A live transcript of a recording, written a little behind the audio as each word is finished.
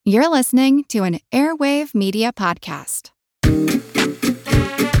You're listening to an Airwave Media Podcast.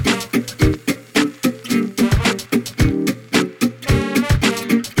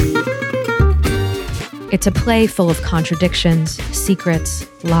 It's a play full of contradictions, secrets,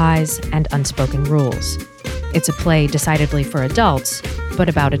 lies, and unspoken rules. It's a play decidedly for adults, but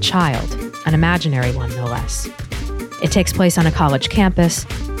about a child, an imaginary one no less. It takes place on a college campus,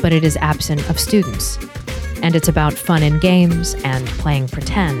 but it is absent of students. And it's about fun and games and playing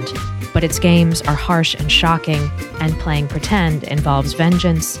pretend, but its games are harsh and shocking, and playing pretend involves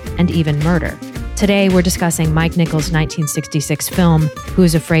vengeance and even murder. Today, we're discussing Mike Nichols' 1966 film,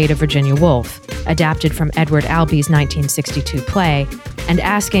 Who's Afraid of Virginia Woolf, adapted from Edward Albee's 1962 play, and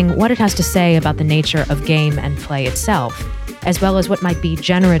asking what it has to say about the nature of game and play itself, as well as what might be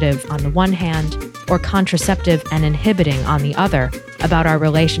generative on the one hand, or contraceptive and inhibiting on the other, about our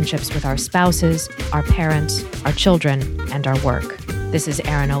relationships with our spouses, our parents, our children, and our work. This is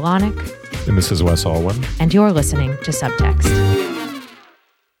Erin Olanik. And this is Wes Alwyn. And you're listening to Subtext.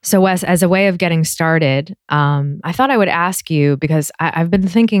 So Wes, as a way of getting started, I thought I would ask you, because I've been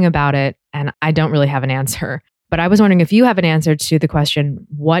thinking about it and I don't really have an answer, but I was wondering if you have an answer to the question,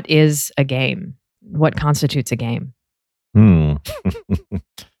 what is a game? What constitutes a game?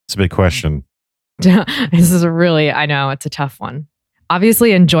 It's a big question. This is I know, it's a tough one.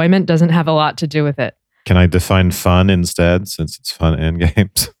 Obviously, enjoyment doesn't have a lot to do with it. Can I define fun instead, since it's fun and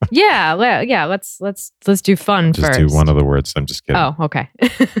games? Yeah. Let's do fun just first. do one of the words. I'm just kidding. Oh, okay.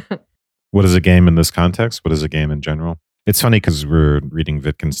 What is a game in this context? What is a game in general? It's funny because we're reading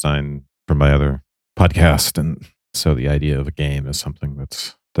Wittgenstein from my other podcast, and so the idea of a game is something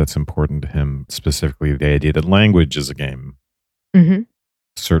that's important to him. Specifically, the idea that language is a game. Mm-hmm.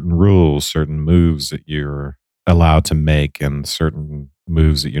 Certain rules, certain moves that you're allowed to make, and certain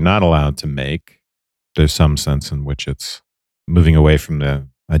moves that you're not allowed to make. There's some sense in which it's moving away from the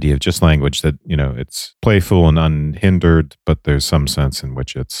idea of just language, that, it's playful and unhindered, but there's some sense in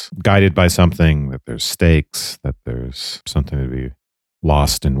which it's guided by something, that there's stakes, that there's something to be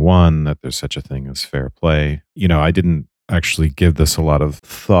lost and won, that there's such a thing as fair play. I didn't actually give this a lot of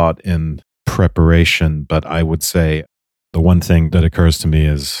thought in preparation, but I would say the one thing that occurs to me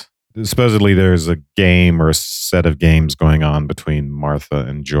is supposedly there's a game or a set of games going on between Martha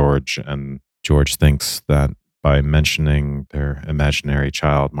and George, and George thinks that by mentioning their imaginary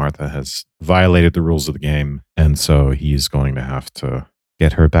child, Martha has violated the rules of the game, and so he's going to have to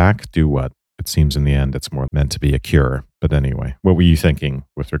get her back. Do what? It seems in the end it's more meant to be a cure. But anyway, what were you thinking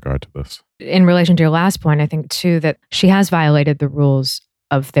with regard to this? In relation to your last point, I think too that she has violated the rules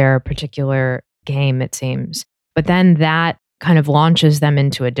of their particular game, it seems. But then that kind of launches them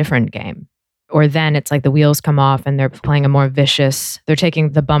into a different game. Or then it's like the wheels come off and they're playing a more vicious, they're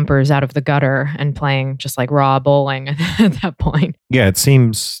taking the bumpers out of the gutter and playing just like raw bowling at that point. Yeah, it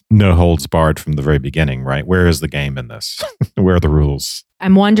seems no holds barred from the very beginning, right? Where is the game in this? Where are the rules?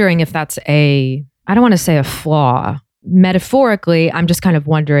 I'm wondering if that's I don't want to say a flaw. Metaphorically, I'm just kind of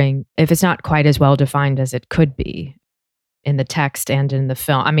wondering if it's not quite as well defined as it could be in the text and in the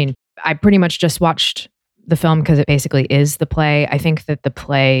film. I mean, I pretty much just watched the film because it basically is the play. I think that the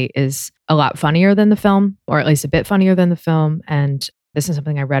play is a lot funnier than the film, or at least a bit funnier than the film. And this is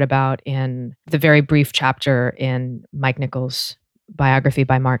something I read about in the very brief chapter in Mike Nichols' biography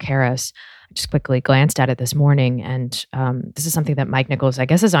by Mark Harris. I just quickly glanced at it this morning. And this is something that Mike Nichols, I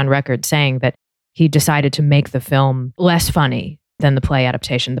guess, is on record saying that he decided to make the film less funny than the play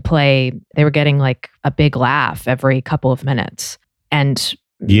adaptation. The play, they were getting like a big laugh every couple of minutes. And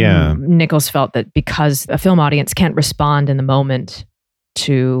yeah, Nichols felt that because a film audience can't respond in the moment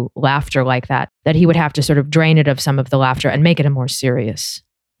to laughter like that he would have to sort of drain it of some of the laughter and make it a more serious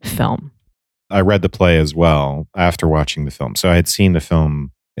film. I read the play as well after watching the film. So I had seen the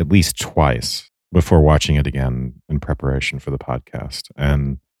film at least twice before watching it again in preparation for the podcast.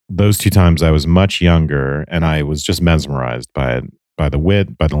 And those two times I was much younger and I was just mesmerized by it, by the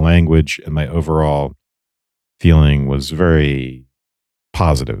wit, by the language, and my overall feeling was very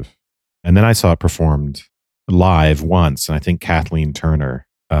positive. And then I saw it performed live once, and I think Kathleen Turner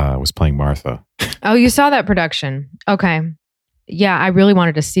was playing Martha. Oh, you saw that production. Okay. Yeah, I really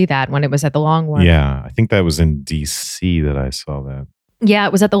wanted to see that when it was at the Long Wharf. Yeah, I think that was in DC that I saw that. Yeah,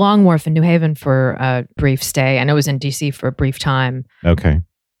 it was at the Long Wharf in New Haven for a brief stay, and it was in DC for a brief time. Okay.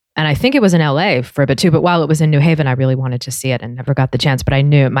 And I think it was in LA for a bit too, but while it was in New Haven, I really wanted to see it and never got the chance, but I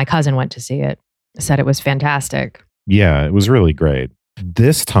knew my cousin went to see it, said it was fantastic. Yeah, it was really great.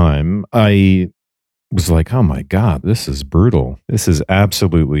 This time I was like, oh my God, this is brutal. This is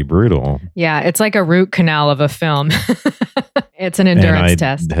absolutely brutal. Yeah, it's like a root canal of a film. It's an endurance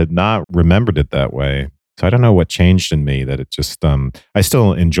test. I had not remembered it that way. So I don't know what changed in me that it just, I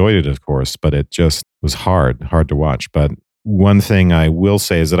still enjoyed it, of course, but it just was hard to watch. But one thing I will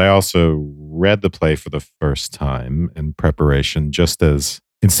say is that I also read the play for the first time in preparation, just as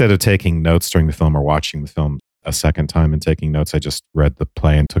instead of taking notes during the film or watching the film a second time and taking notes, I just read the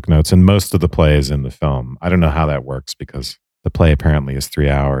play and took notes. And most of the play is in the film. I don't know how that works because the play apparently is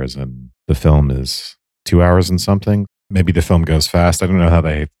 3 hours and the film is 2 hours and something. Maybe the film goes fast. I don't know how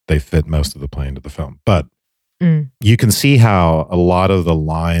they fit most of the play into the film. But you can see how a lot of the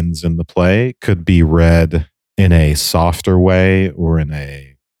lines in the play could be read in a softer way or in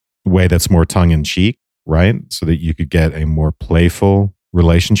a way that's more tongue-in-cheek, right? So that you could get a more playful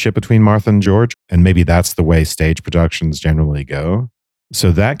relationship between Martha and George. And maybe that's the way stage productions generally go.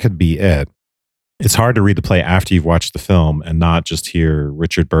 So that could be it. It's hard to read the play after you've watched the film and not just hear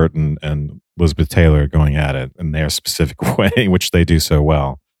Richard Burton and Elizabeth Taylor going at it in their specific way, which they do so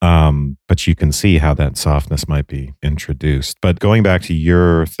well. But you can see how that softness might be introduced. But going back to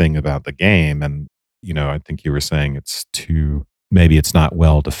your thing about the game, and, I think you were saying maybe it's not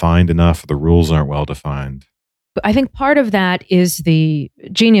well defined enough. The rules aren't well defined. I think part of that is the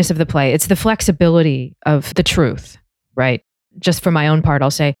genius of the play. It's the flexibility of the truth, right? Just for my own part,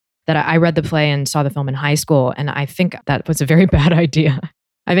 I'll say that I read the play and saw the film in high school, and I think that was a very bad idea.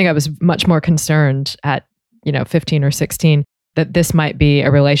 I think I was much more concerned at, 15 or 16 that this might be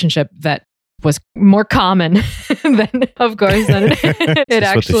a relationship that was more common than, of course, than it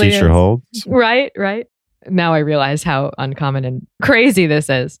actually what the future is. holds. Right. Now I realize how uncommon and crazy this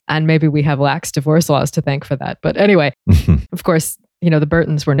is. And maybe we have lax divorce laws to thank for that. But anyway, of course, the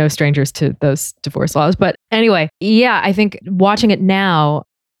Burtons were no strangers to those divorce laws. But anyway, yeah, I think watching it now,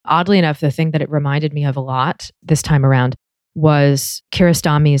 oddly enough, the thing that it reminded me of a lot this time around was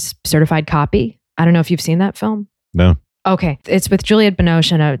Kiarostami's Certified Copy. I don't know if you've seen that film. No. Okay. It's with Juliette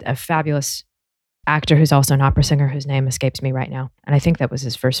Binoche and a fabulous actor who's also an opera singer whose name escapes me right now. And I think that was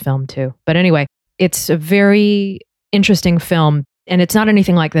his first film too. But anyway, it's a very interesting film. And it's not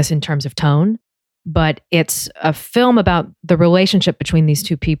anything like this in terms of tone, but it's a film about the relationship between these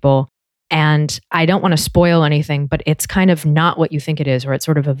two people. And I don't want to spoil anything, but it's kind of not what you think it is, or it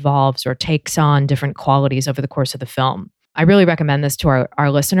sort of evolves or takes on different qualities over the course of the film. I really recommend this to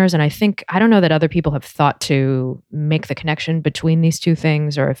our listeners. And I don't know that other people have thought to make the connection between these two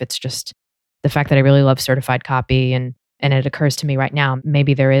things, or if it's just the fact that I really love Certified Copy and it occurs to me right now,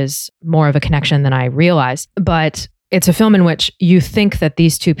 maybe there is more of a connection than I realize. But it's a film in which you think that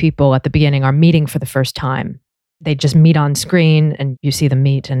these two people at the beginning are meeting for the first time. They just meet on screen and you see them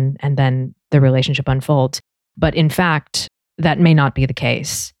meet and then the relationship unfolds. But in fact, that may not be the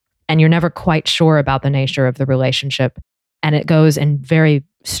case. And you're never quite sure about the nature of the relationship. And it goes in very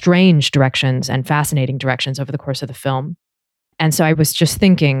strange directions and fascinating directions over the course of the film. And so I was just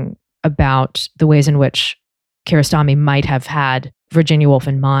thinking about the ways in which Kiarostami might have had Virginia Woolf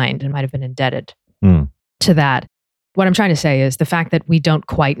in mind and might have been indebted to that. What I'm trying to say is the fact that we don't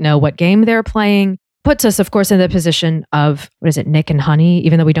quite know what game they're playing puts us, of course, in the position of, Nick and Honey,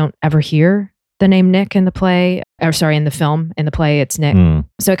 even though we don't ever hear the name Nick in the play, in the film. In the play, it's Nick.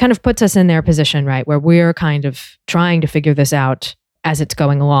 So it kind of puts us in their position, right, where we're kind of trying to figure this out as it's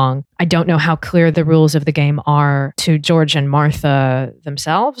going along. I don't know how clear the rules of the game are to George and Martha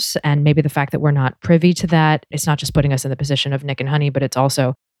themselves. And maybe the fact that we're not privy to that, it's not just putting us in the position of Nick and Honey, but it's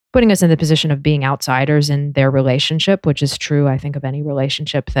also putting us in the position of being outsiders in their relationship, which is true, I think, of any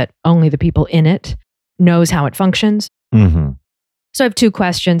relationship, that only the people in it knows how it functions. Mm-hmm. So I have two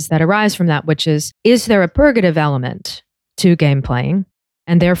questions that arise from that, which is there a purgative element to game playing?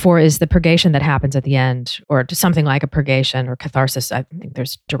 And therefore, is the purgation that happens at the end, or something like a purgation or catharsis, I think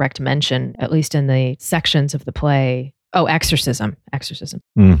there's direct mention, at least in the sections of the play. Oh, exorcism.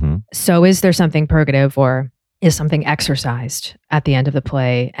 Mm-hmm. So is there something purgative, or is something exorcised at the end of the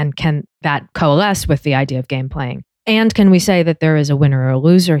play? And can that coalesce with the idea of game playing? And can we say that there is a winner or a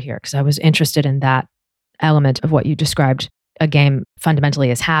loser here? Because I was interested in that element of what you described a game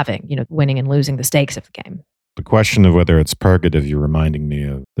fundamentally as having, winning and losing, the stakes of the game. The question of whether it's purgative, you're reminding me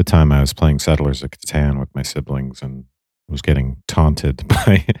of the time I was playing Settlers of Catan with my siblings and was getting taunted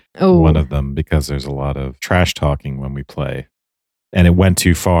by one of them because there's a lot of trash talking when we play. And it went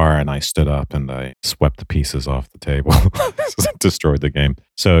too far and I stood up and I swept the pieces off the table, destroyed the game.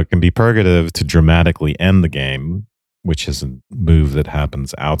 So it can be purgative to dramatically end the game, which is a move that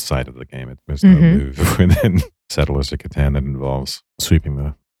happens outside of the game. There's no move within Settlers of Catan that involves sweeping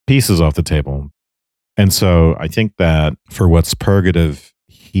the pieces off the table. And so I think that for what's purgative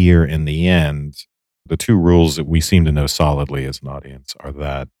here in the end, the two rules that we seem to know solidly as an audience are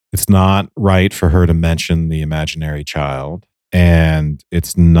that it's not right for her to mention the imaginary child. And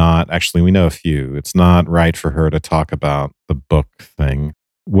it's not, actually, we know a few. It's not right for her to talk about the book thing.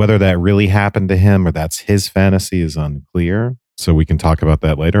 Whether that really happened to him or that's his fantasy is unclear. So we can talk about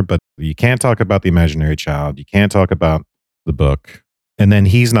that later. But you can't talk about the imaginary child. You can't talk about the book. And then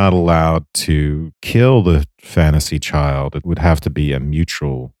he's not allowed to kill the fantasy child. It would have to be a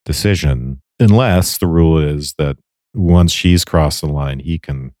mutual decision, unless the rule is that once she's crossed the line, he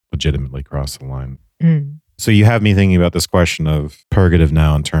can legitimately cross the line. So you have me thinking about this question of purgative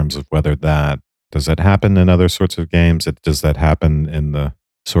now in terms of whether does that happen in other sorts of games? Does that happen in the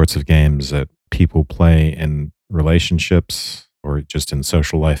sorts of games that people play in relationships or just in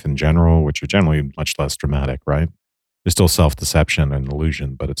social life in general, which are generally much less dramatic, right? There's still self-deception and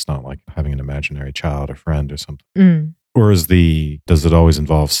illusion, but it's not like having an imaginary child or friend or something. Or does it always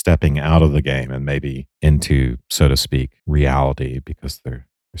involve stepping out of the game and maybe into, so to speak, reality? Because there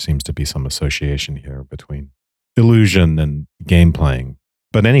seems to be some association here between illusion and game playing.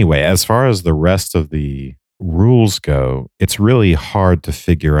 But anyway, as far as the rest of the rules go, it's really hard to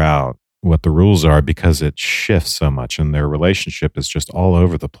figure out what the rules are because it shifts so much and their relationship is just all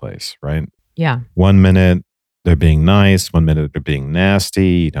over the place, right? Yeah. 1 minute they're being nice, 1 minute they're being nasty.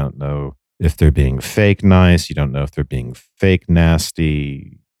 You don't know if they're being fake nice. You don't know if they're being fake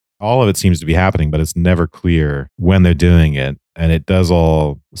nasty. All of it seems to be happening, but it's never clear when they're doing it. And it does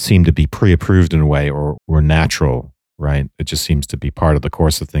all seem to be pre-approved in a way or natural, right? It just seems to be part of the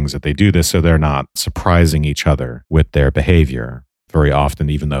course of things that they do this, so they're not surprising each other with their behavior very often,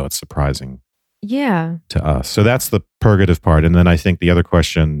 even though it's surprising to us. So that's the purgative part. And then I think the other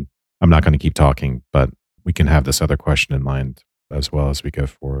question, I'm not going to keep talking, but we can have this other question in mind as well as we go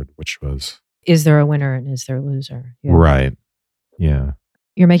forward, which was, is there a winner and is there a loser? Yeah. Right. Yeah.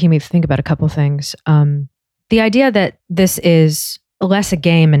 You're making me think about a couple things. The idea that this is less a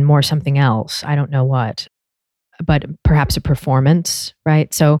game and more something else, I don't know what, but perhaps a performance,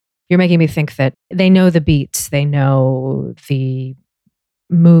 right? So you're making me think that they know the beats, they know the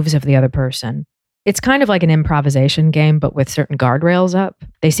moves of the other person. It's kind of like an improvisation game, but with certain guardrails up.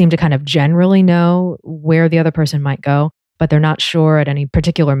 They seem to kind of generally know where the other person might go, but they're not sure at any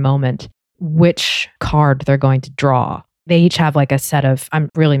particular moment which card they're going to draw. They each have like a set of, I'm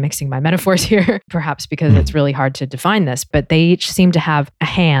really mixing my metaphors here, perhaps because it's really hard to define this, but they each seem to have a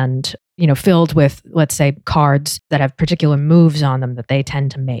hand, filled with, let's say, cards that have particular moves on them that they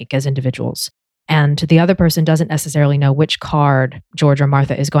tend to make as individuals. And the other person doesn't necessarily know which card George or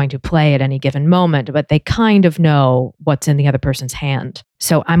Martha is going to play at any given moment, but they kind of know what's in the other person's hand.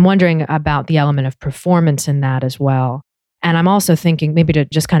 So I'm wondering about the element of performance in that as well. And I'm also thinking maybe to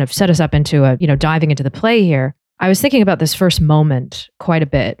just kind of set us up into diving into the play here. I was thinking about this first moment quite a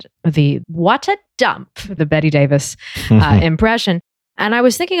bit, the what a dump, the Betty Davis impression. And I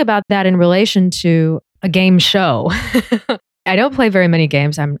was thinking about that in relation to a game show. I don't play very many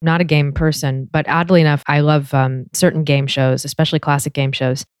games. I'm not a game person, but oddly enough, I love certain game shows, especially classic game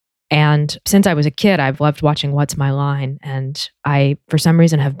shows. And since I was a kid, I've loved watching What's My Line? And I, for some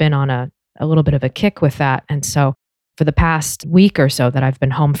reason, have been on a little bit of a kick with that. And so for the past week or so that I've been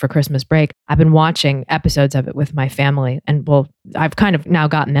home for Christmas break, I've been watching episodes of it with my family. And I've kind of now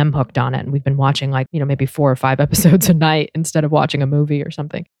gotten them hooked on it. And we've been watching maybe 4 or 5 episodes a night instead of watching a movie or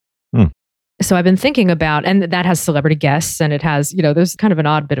something. So I've been thinking about, and that has celebrity guests and it has, there's kind of an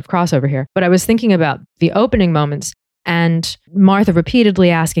odd bit of crossover here. But I was thinking about the opening moments and Martha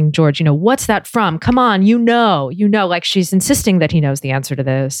repeatedly asking George, what's that from? Come on, like she's insisting that he knows the answer to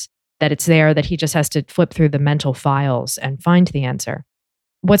this, that it's there, that he just has to flip through the mental files and find the answer.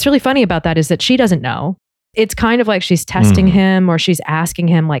 What's really funny about that is that she doesn't know. It's kind of like she's testing him or she's asking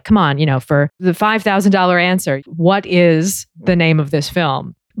him like, come on, for the $5,000 answer, what is the name of this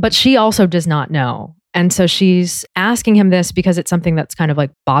film? But she also does not know. And so she's asking him this because it's something that's kind of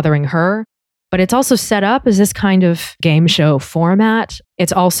like bothering her. But it's also set up as this kind of game show format.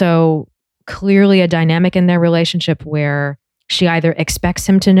 It's also clearly a dynamic in their relationship where she either expects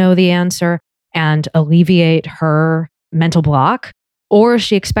him to know the answer and alleviate her mental block, or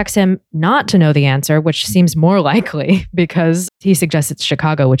she expects him not to know the answer, which seems more likely because he suggests it's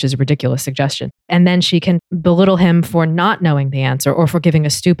Chicago, which is a ridiculous suggestion. And then she can belittle him for not knowing the answer or for giving a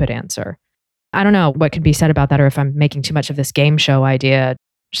stupid answer. I don't know what could be said about that or if I'm making too much of this game show idea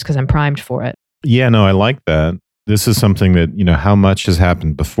just because I'm primed for it. Yeah, no, I like that. This is something that, how much has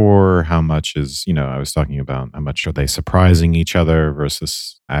happened before, how much is, I was talking about how much are they surprising each other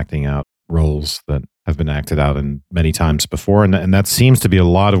versus acting out roles that have been acted out in many times before. And that seems to be a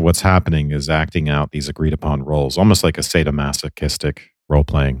lot of what's happening is acting out these agreed upon roles, almost like a sadomasochistic role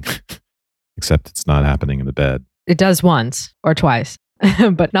playing, except it's not happening in the bed. It does once or twice.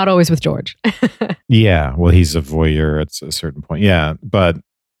 but not always with George. Yeah, well, he's a voyeur at a certain point. Yeah, but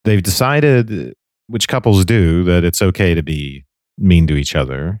they've decided, which couples do, that it's okay to be mean to each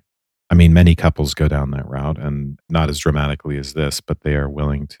other. I mean, many couples go down that route, and not as dramatically as this, but they are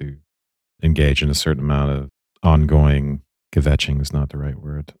willing to engage in a certain amount of ongoing kvetching is not the right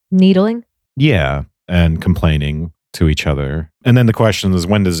word. Needling? Yeah, and complaining to each other. And then the question is,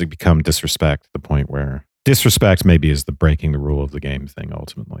 when does it become disrespect, the point where disrespect maybe is the breaking the rule of the game thing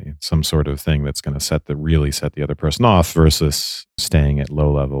ultimately. Some sort of thing that's going to really set the other person off versus staying at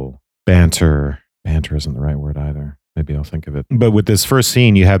low level banter. Banter isn't the right word either. Maybe I'll think of it. But with this first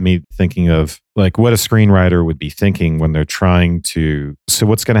scene, you have me thinking of like what a screenwriter would be thinking when they're trying to. So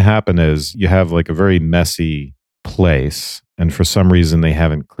what's going to happen is you have like a very messy place, and for some reason they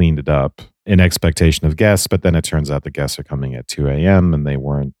haven't cleaned it up in expectation of guests, but then it turns out the guests are coming at 2 a.m. and they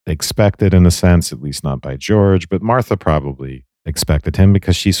weren't expected in a sense, at least not by George, but Martha probably expected him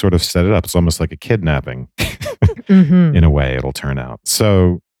because she sort of set it up. It's almost like a kidnapping in a way it'll turn out.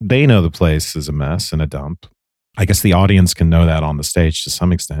 So they know the place is a mess and a dump. I guess the audience can know that on the stage to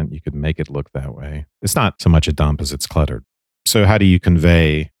some extent. You could make it look that way. It's not so much a dump as it's cluttered. So how do you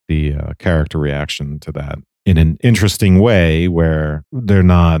convey the character reaction to that in an interesting way where they're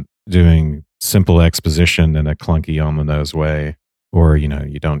not doing simple exposition in a clunky on the nose way, or, you know,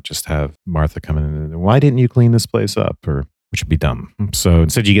 you don't just have Martha come in and, why didn't you clean this place up? Or, which would be dumb. So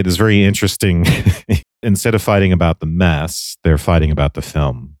instead you get this very interesting, instead of fighting about the mess, they're fighting about the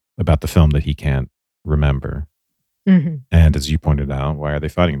film that he can't remember. Mm-hmm. And as you pointed out, why are they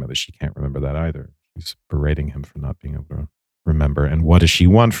fighting about this? She can't remember that either. She's berating him for not being able to remember. And what does she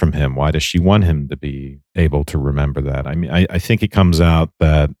want from him? Why does she want him to be able to remember that? I mean, I think it comes out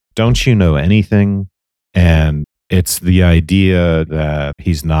that, don't you know anything? And it's the idea that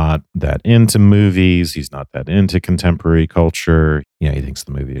he's not that into movies. He's not that into contemporary culture. You know, he thinks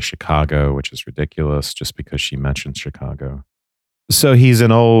the movie is Chicago, which is ridiculous just because she mentioned Chicago. So he's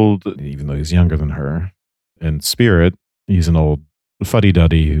an old, even though he's younger than her in spirit, he's an old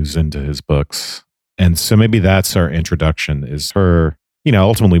fuddy-duddy who's into his books. And so maybe that's our introduction, is her, you know,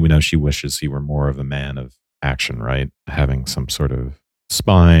 ultimately we know she wishes he were more of a man of action, right? Having some sort of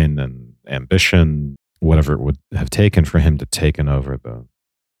spine and ambition, whatever it would have taken for him to taken over the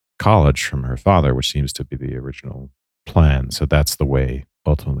college from her father, which seems to be the original plan. So that's the way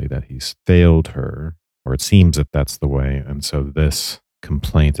ultimately that he's failed her, or it seems that that's the way. And so this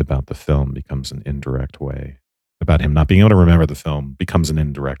complaint about the film becomes an indirect way, about him not being able to remember the film becomes an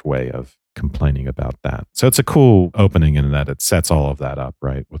indirect way of complaining about that. So it's a cool opening in that it sets all of that up,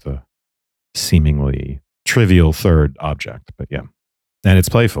 right, with a seemingly trivial third object. But yeah, and it's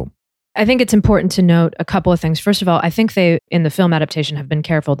playful. I think it's important to note a couple of things. First of all, I think they, in the film adaptation, have been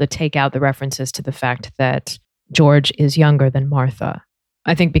careful to take out the references to the fact that George is younger than Martha.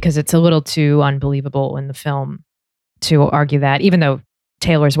 I think because it's a little too unbelievable in the film to argue that, even though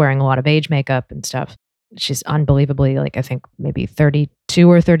Taylor's wearing a lot of age makeup and stuff. She's unbelievably, like, I think maybe 32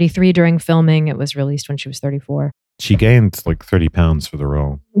 or 33 during filming. It was released when she was 34. She gained like 30 pounds for the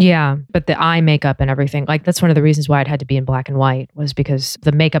role. Yeah, but the eye makeup and everything, like that's one of the reasons why it had to be in black and white, was because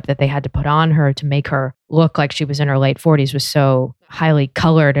the makeup that they had to put on her to make her look like she was in her late 40s was so highly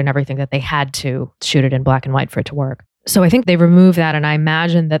colored and everything that they had to shoot it in black and white for it to work. So I think they removed that, and I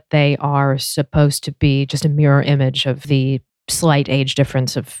imagine that they are supposed to be just a mirror image of the slight age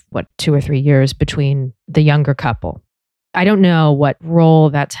difference of 2 or 3 years between the younger couple. I don't know what role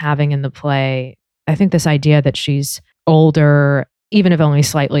that's having in the play. I think this idea that she's older, even if only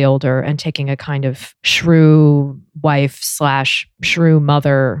slightly older, and taking a kind of shrew wife / shrew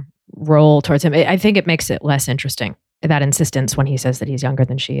mother role towards him, I think it makes it less interesting, that insistence when he says that he's younger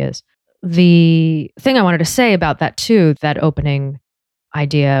than she is. The thing I wanted to say about that too, that opening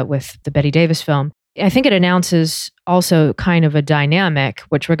idea with the Bette Davis film, I think it announces also kind of a dynamic,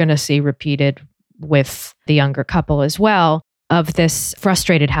 which we're going to see repeated with the younger couple as well, of this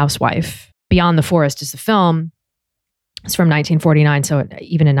frustrated housewife. Beyond the Forest is the film. It's from 1949. So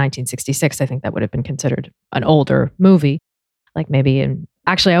even in 1966, I think that would have been considered an older movie. Like maybe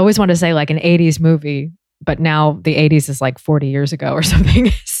actually, I always want to say like an 80s movie, but now the 80s is like 40 years ago or something.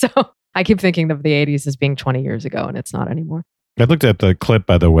 So I keep thinking of the 80s as being 20 years ago, and it's not anymore. I looked at the clip,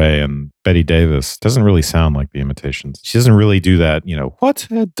 by the way, and Bette Davis doesn't really sound like the Imitations. She doesn't really do that, you know, what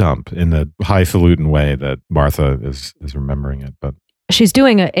a dump, in the highfalutin way that Martha is remembering it. But she's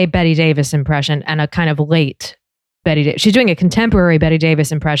doing a Bette Davis impression, and a kind of late Bette Davis. She's doing a contemporary Bette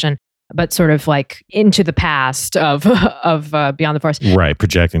Davis impression, but sort of like into the past of Beyond the Forest. Right,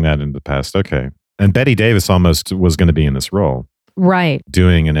 projecting that into the past. Okay. And Bette Davis almost was going to be in this role. Right.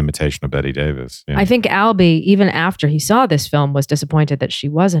 doing an imitation of Betty Davis. Yeah. I think Albee, even after he saw this film, was disappointed that she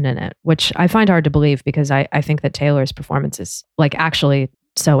wasn't in it, which I find hard to believe because I think that Taylor's performance is like actually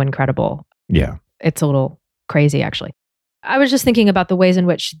so incredible. Yeah. It's a little crazy, actually. I was just thinking about the ways in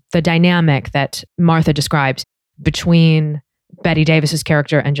which the dynamic that Martha describes between Betty Davis's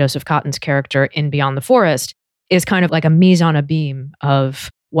character and Joseph Cotton's character in Beyond the Forest is kind of like a mise en abîme of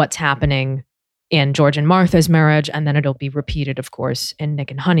what's happening in George and Martha's marriage, and then it'll be repeated, of course, in Nick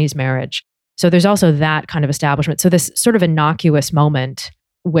and Honey's marriage. So there's also that kind of establishment. So this sort of innocuous moment,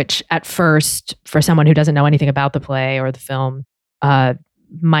 which at first, for someone who doesn't know anything about the play or the film,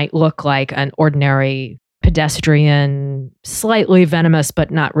 might look like an ordinary pedestrian, slightly venomous,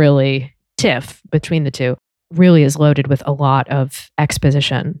 but not really tiff between the two, really is loaded with a lot of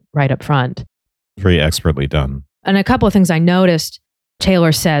exposition right up front. Very expertly done. And a couple of things I noticed,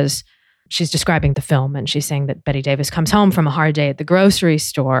 Taylor says, she's describing the film and she's saying that Betty Davis comes home from a hard day at the grocery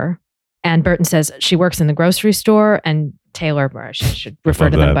store. And Burton says she works in the grocery store, and Taylor, or I should refer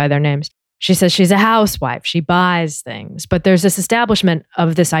to them by their names. She says she's a housewife. She buys things. But there's this establishment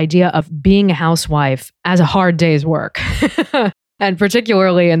of this idea of being a housewife as a hard day's work. And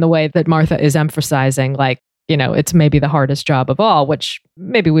particularly in the way that Martha is emphasizing, like, you know, it's maybe the hardest job of all, which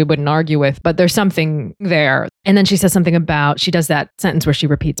maybe we wouldn't argue with, but there's something there. And then she says something about, she does that sentence where she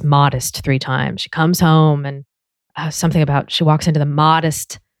repeats modest 3 times. She comes home and something about, she walks into the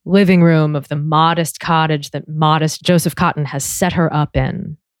modest living room of the modest cottage that modest Joseph Cotton has set her up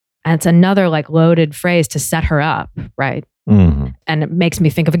in. And it's another like loaded phrase to set her up, right? Mm-hmm. And it makes me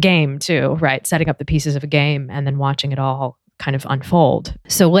think of a game too, right? Setting up the pieces of a game and then watching it all kind of unfold.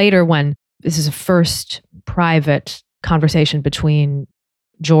 So later, when this is a first private conversation between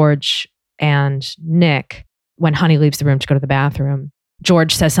George and Nick, when Honey leaves the room to go to the bathroom,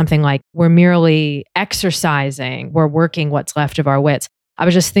 George says something like, "We're merely exercising. We're working what's left of our wits." I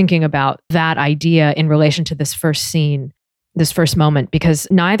was just thinking about that idea in relation to this first scene, this first moment, because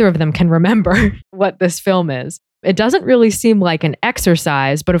neither of them can remember what this film is. It doesn't really seem like an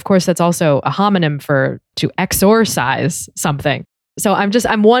exercise, but of course that's also a homonym for to exorcise something. So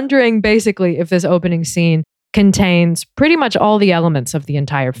I'm wondering basically if this opening scene contains pretty much all the elements of the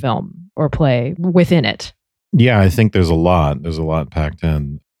entire film or play within it. Yeah, I think there's a lot packed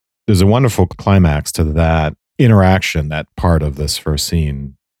in. There's a wonderful climax to that interaction, that part of this first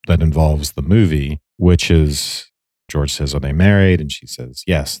scene that involves the movie, which is George says, "Are they married?" And she says,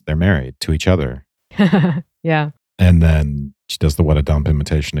 "Yes, they're married to each other." Yeah. And then she does the "what a dump"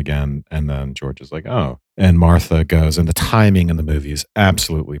 imitation again. And then George is like, "Oh." And Martha goes, and the timing in the movie is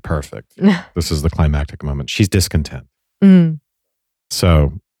absolutely perfect. This is the climactic moment. She's discontent. Mm.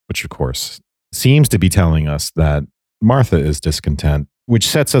 So, which of course seems to be telling us that Martha is discontent, which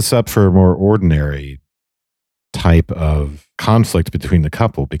sets us up for a more ordinary type of conflict between the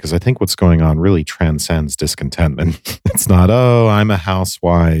couple, because I think what's going on really transcends discontentment. It's not, "Oh, I'm a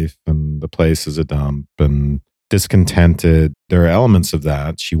housewife and the place is a dump," and discontented. There are elements of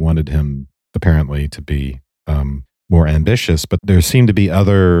that. She wanted him apparently to be more ambitious, but there seem to be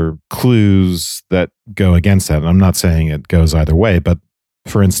other clues that go against that. And I'm not saying it goes either way, but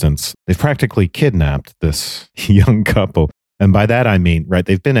for instance, they've practically kidnapped this young couple. And by that, I mean, right,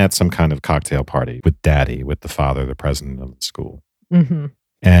 they've been at some kind of cocktail party with Daddy, with the father, the president of the school. Mm-hmm.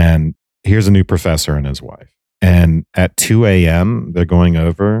 And here's a new professor and his wife. And at 2 a.m., they're going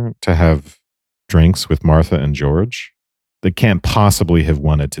over to have drinks with Martha and George. They can't possibly have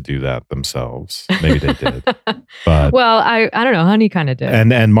wanted to do that themselves. Maybe they did. But well, I don't know. Honey kind of did.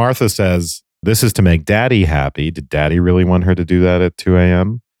 And Martha says, "This is to make Daddy happy." Did Daddy really want her to do that at 2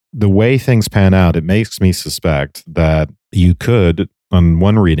 a.m.? The way things pan out, it makes me suspect that you could, on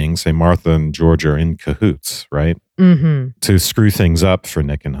one reading, say Martha and George are in cahoots, right? Mm-hmm. To screw things up for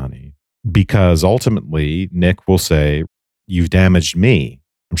Nick and Honey. Because ultimately, Nick will say, "You've damaged me."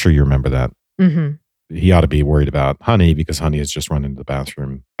 I'm sure you remember that. Mm-hmm. He ought to be worried about Honey because Honey has just run into the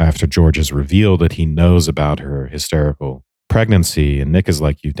bathroom after George has revealed that he knows about her hysterical pregnancy. And Nick is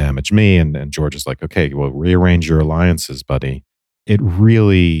like, "You've damaged me." And George is like, "Okay, well, rearrange your alliances, buddy." It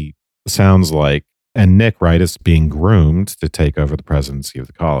really sounds like, and Nick, right, is being groomed to take over the presidency of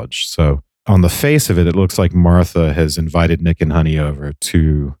the college. So on the face of it, it looks like Martha has invited Nick and Honey over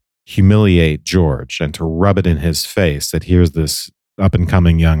to humiliate George and to rub it in his face that here's this up and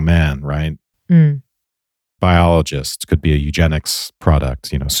coming young man, right? Mm. Biologist, could be a eugenics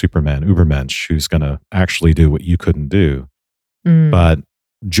product, Superman, Ubermensch, who's going to actually do what you couldn't do. Mm. But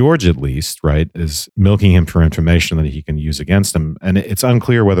George, at least, right, is milking him for information that he can use against him. And it's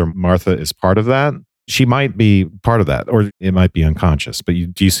unclear whether Martha is part of that. She might be part of that, or it might be unconscious. But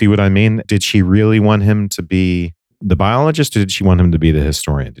do you see what I mean? Did she really want him to be the biologist, or did she want him to be the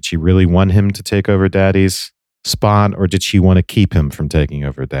historian? Did she really want him to take over Daddy's spot, or did she want to keep him from taking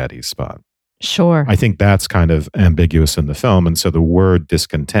over Daddy's spot? Sure. I think that's kind of ambiguous in the film. And so the word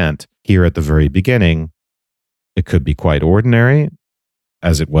discontent here at the very beginning, it could be quite ordinary,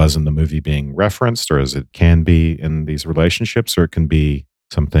 as it was in the movie being referenced, or as it can be in these relationships, or it can be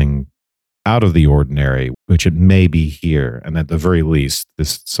something out of the ordinary, which it may be here. And at the very least,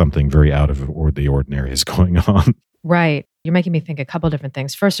 this something very out of the ordinary is going on. Right. You're making me think a couple different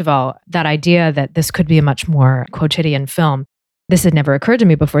things. First of all, that idea that this could be a much more quotidian film. This had never occurred to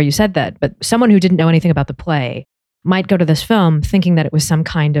me before you said that, but someone who didn't know anything about the play might go to this film thinking that it was some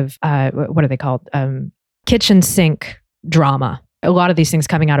kind of, what are they called? Kitchen sink drama. A lot of these things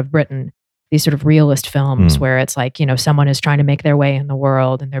coming out of Britain, these sort of realist films where it's like, someone is trying to make their way in the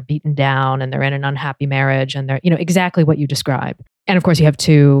world and they're beaten down and they're in an unhappy marriage and they're, exactly what you describe. And of course you have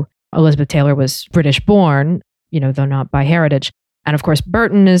Elizabeth Taylor was British born, though not by heritage. And of course,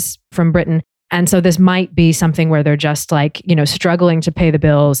 Burton is from Britain. And so this might be something where they're just like, struggling to pay the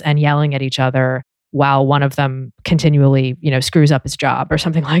bills and yelling at each other while one of them continually, screws up his job or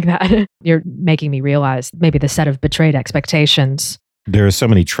something like that. You're making me realize maybe the set of betrayed expectations. There are so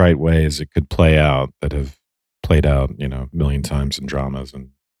many trite ways it could play out that have played out, a million times in dramas and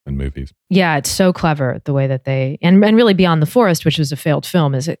movies. Yeah, it's so clever the way that they, and really Beyond the Forest, which was a failed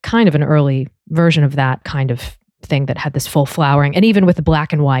film, is it kind of an early version of that kind of thing that had this full flowering, and even with the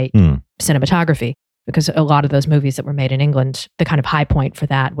black and white cinematography, because a lot of those movies that were made in England, the kind of high point for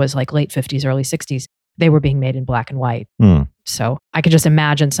that was like late 50s, early 60s. They were being made in black and white. So I could just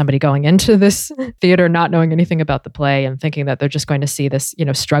imagine somebody going into this theater not knowing anything about the play and thinking that they're just going to see this,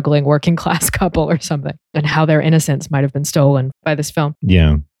 struggling working class couple or something, and how their innocence might have been stolen by this film.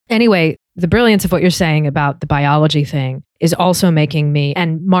 Yeah. Anyway, the brilliance of what you're saying about the biology thing is also making me,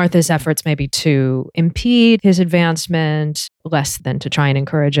 and Martha's efforts maybe to impede his advancement less than to try and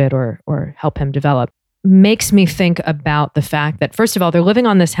encourage it or help him develop, makes me think about the fact that, first of all, they're living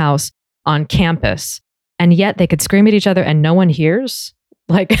on this house on campus, and yet they could scream at each other and no one hears.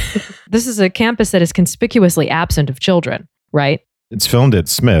 Like, this is a campus that is conspicuously absent of children, right? It's filmed at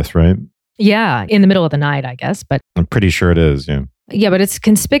Smith, right? Yeah, in the middle of the night, I guess. But I'm pretty sure it is, yeah. Yeah, but it's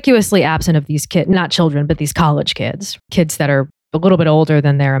conspicuously absent of these kids, not children, but these college kids that are a little bit older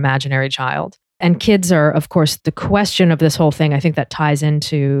than their imaginary child. And kids are, of course, the question of this whole thing. I think that ties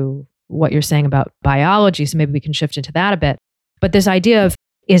into what you're saying about biology. So maybe we can shift into that a bit. But this idea of,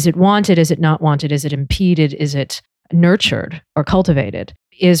 is it wanted? Is it not wanted? Is it impeded? Is it nurtured or cultivated?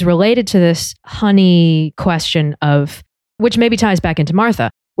 Is related to this honey question of, which maybe ties back into Martha,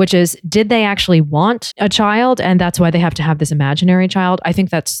 which is, did they actually want a child? And that's why they have to have this imaginary child. I think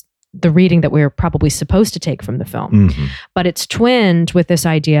that's the reading that we're probably supposed to take from the film. But it's twinned with this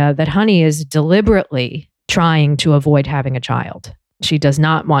idea that Honey is deliberately trying to avoid having a child. She does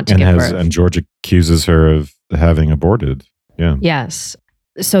not want to give birth. And George accuses her of having aborted. Yeah. Yes.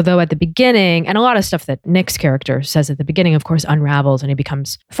 So though at the beginning, and a lot of stuff that Nick's character says at the beginning, of course, unravels and he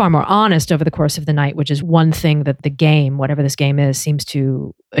becomes far more honest over the course of the night, which is one thing that the game, whatever this game is, seems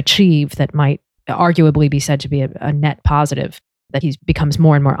to achieve that might arguably be said to be a net positive, that he becomes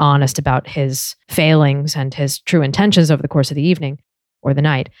more and more honest about his failings and his true intentions over the course of the evening or the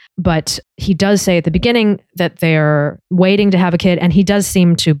night. But he does say at the beginning that they're waiting to have a kid, and he does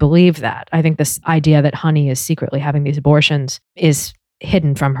seem to believe that. I think this idea that Honey is secretly having these abortions is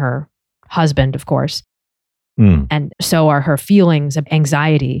hidden from her husband, of course. And so are her feelings of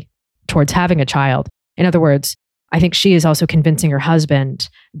anxiety towards having a child. In other words, I think she is also convincing her husband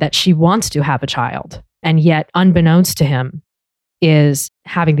that she wants to have a child, and yet, unbeknownst to him, is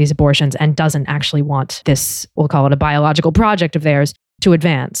having these abortions and doesn't actually want this, we'll call it a biological project of theirs, to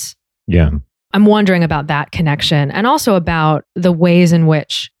advance. Yeah. I'm wondering about that connection, and also about the ways in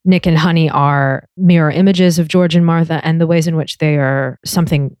which Nick and Honey are mirror images of George and Martha, and the ways in which they are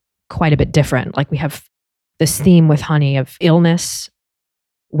something quite a bit different. Like we have this theme with Honey of illness,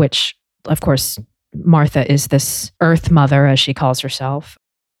 which, of course, Martha is this earth mother, as she calls herself,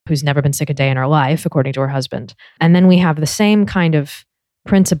 who's never been sick a day in her life, according to her husband. And then we have the same kind of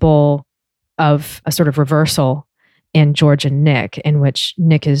principle of a sort of reversal in George and Nick, in which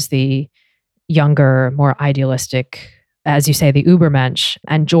Nick is the younger, more idealistic, as you say, the Ubermensch.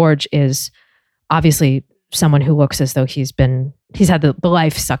 And George is obviously someone who looks as though he's had the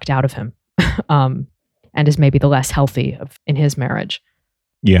life sucked out of him, and is maybe the less healthy in his marriage.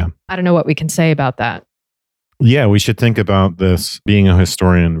 Yeah. I don't know what we can say about that. Yeah, we should think about this being a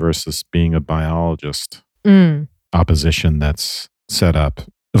historian versus being a biologist opposition that's set up.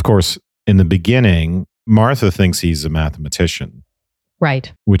 Of course, in the beginning, Martha thinks he's a mathematician.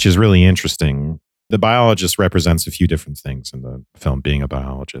 Right. Which is really interesting The biologist represents a few different things in the film, being a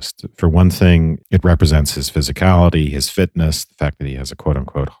biologist. For one thing, it represents his physicality, his fitness, the fact that he has a quote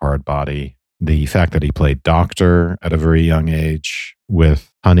unquote hard body, the fact that he played doctor at a very young age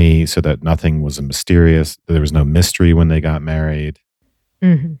with Honey so that nothing was mysterious. There was no mystery when they got married.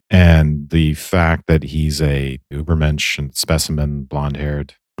 Mm-hmm. And the fact that he's a Ubermensch and specimen,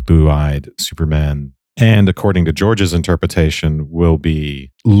 blonde-haired, blue-eyed Superman. And according to George's interpretation, will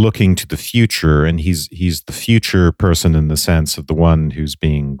be looking to the future. And he's the future person in the sense of the one who's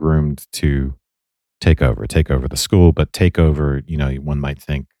being groomed to take over the school, but take over, one might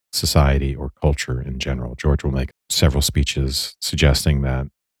think, society or culture in general. George will make several speeches suggesting that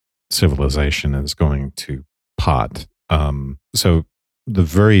civilization is going to pot. So the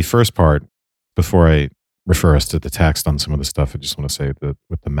very first part, before I refer us to the text on some of the stuff, I just want to say that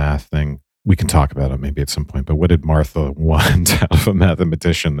with the math thing, we can talk about it maybe at some point, but what did Martha want out of a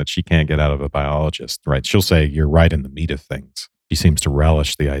mathematician that she can't get out of a biologist, right? She'll say, you're right in the meat of things. She seems to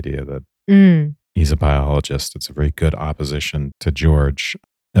relish the idea that he's a biologist. It's a very good opposition to George.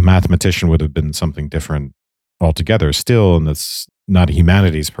 A mathematician would have been something different altogether still, and that's not a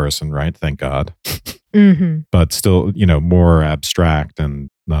humanities person, right? Thank God. Mm-hmm. But still, more abstract and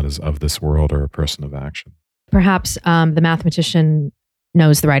not as of this world or a person of action. Perhaps the mathematician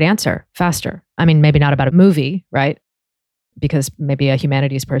knows the right answer faster. I mean, maybe not about a movie, right? Because maybe a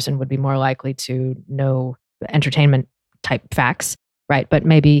humanities person would be more likely to know entertainment type facts, right? But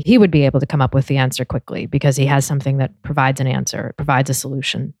maybe he would be able to come up with the answer quickly because he has something that provides an answer, provides a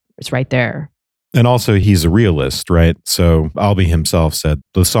solution. It's right there. And also, he's a realist, right? So Albee himself said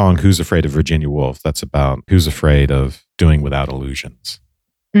the song Who's Afraid of Virginia Woolf, that's about who's afraid of doing without illusions.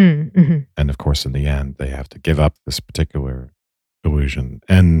 Mm-hmm. And of course, in the end, they have to give up this particular illusion.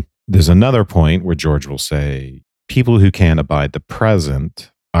 And there's another point where George will say, people who can't abide the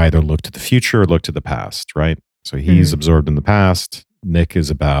present either look to the future or look to the past, right? So he's absorbed in the past. Nick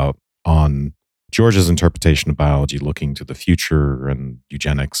is about, on George's interpretation of biology, looking to the future and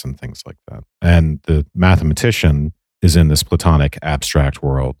eugenics and things like that. And the mathematician is in this Platonic abstract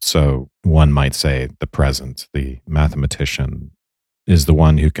world. So one might say the present, the mathematician is the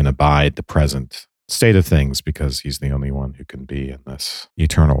one who can abide the present state of things because he's the only one who can be in this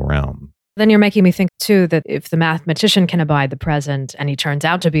eternal realm. Then you're making me think too that if the mathematician can abide the present and he turns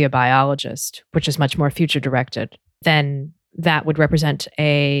out to be a biologist, which is much more future directed, then that would represent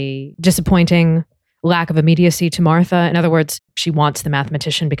a disappointing lack of immediacy to Martha. In other words, she wants the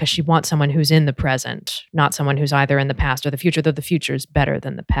mathematician because she wants someone who's in the present, not someone who's either in the past or the future, though the future is better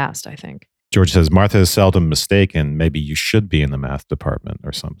than the past, I think. George says, Martha is seldom mistaken. Maybe you should be in the math department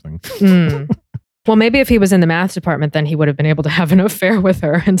or something. Well, maybe if he was in the math department, then he would have been able to have an affair with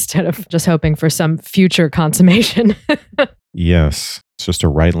her instead of just hoping for some future consummation. Yes. It's just a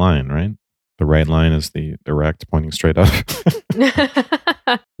right line, right? The right line is the direct pointing straight up.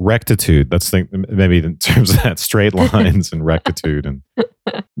 Rectitude. That's maybe in terms of that, straight lines and rectitude and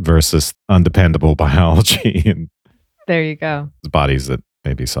versus undependable biology and there you go. Bodies that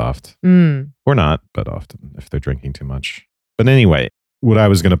may be soft or not, but often if they're drinking too much. But anyway, what I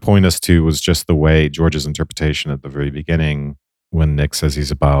was going to point us to was just the way George's interpretation at the very beginning, when Nick says he's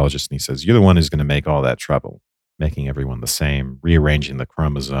a biologist and he says, you're the one who's going to make all that trouble, making everyone the same, rearranging the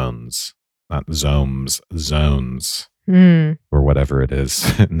chromosomes, not zones, or whatever it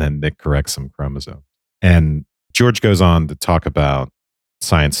is. And then Nick corrects some chromosome. And George goes on to talk about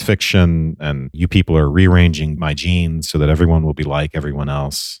science fiction and you people are rearranging my genes so that everyone will be like everyone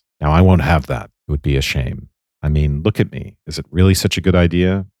else. Now, I won't have that. It would be a shame. I mean, look at me. Is it really such a good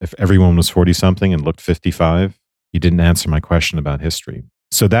idea? If everyone was 40-something and looked 55, you didn't answer my question about history.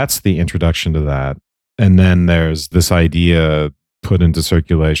 So that's the introduction to that. And then there's this idea put into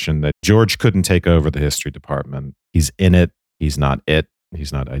circulation that George couldn't take over the history department. He's in it. He's not it.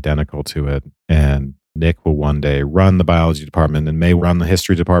 He's not identical to it. And Nick will one day run the biology department and may run the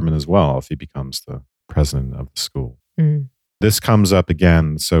history department as well if he becomes the president of the school. This comes up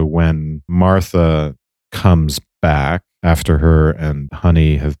again. So when Martha comes back after her and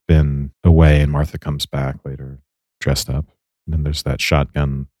Honey have been away, and Martha comes back later dressed up. And then there's that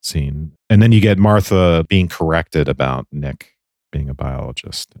shotgun scene. And then you get Martha being corrected about Nick being a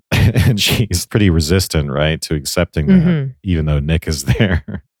biologist. And she's pretty resistant, right, to accepting that, even though Nick is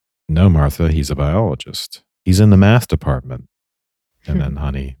there. No, Martha, he's a biologist. He's in the math department. And then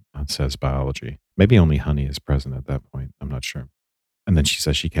Honey says biology. Maybe only Honey is present at that point. I'm not sure. And then she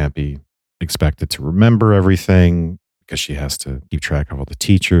says she can't be expected to remember everything because she has to keep track of all the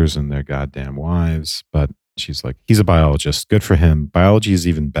teachers and their goddamn wives. But she's like, he's a biologist. Good for him. Biology is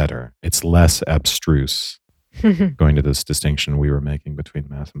even better. It's less abstruse. Going to this distinction we were making between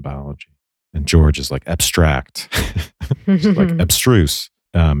math and biology. And George is like abstract, like abstruse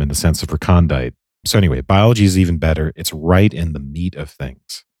in the sense of recondite. So anyway, biology is even better. It's right in the meat of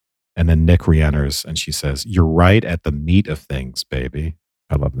things. And then Nick re-enters and she says, "You're right at the meat of things, baby."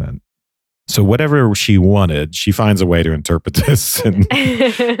 I love that. So whatever she wanted, she finds a way to interpret this in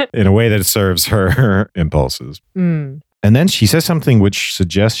a way that serves her impulses. Mm. And then she says something which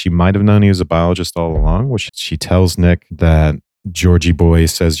suggests she might have known he was a biologist all along, which she tells Nick that Georgie boy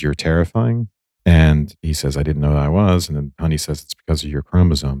says you're terrifying. And he says, "I didn't know I was." And then Honey says, "It's because of your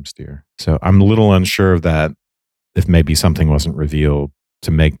chromosomes, dear." So I'm a little unsure of that, if maybe something wasn't revealed to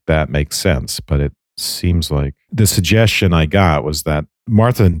make that make sense. But it seems like the suggestion I got was that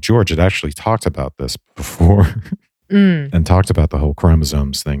Martha and George had actually talked about this before and talked about the whole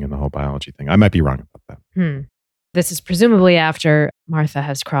chromosomes thing and the whole biology thing. I might be wrong about that. This is presumably after Martha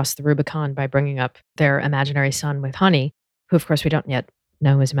has crossed the Rubicon by bringing up their imaginary son with Honey, who of course we don't yet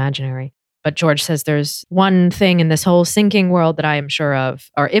know is imaginary. But George says there's one thing in this whole sinking world that I am sure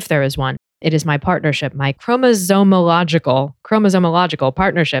of, or if there is one, it is my partnership, my chromosomological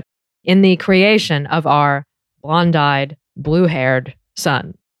partnership in the creation of our blonde-eyed, blue-haired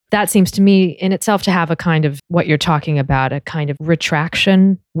son. That seems to me in itself to have a kind of what you're talking about, a kind of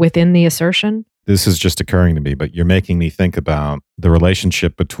retraction within the assertion. This is just occurring to me, but you're making me think about the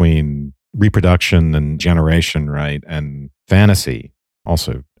relationship between reproduction and generation, right? And fantasy,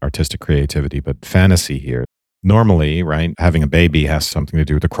 also artistic creativity, but fantasy here. Normally, right, having a baby has something to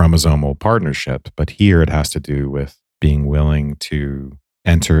do with a chromosomal partnership, but here it has to do with being willing to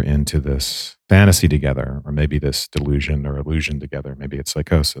enter into this fantasy together, or maybe this delusion or illusion together. Maybe it's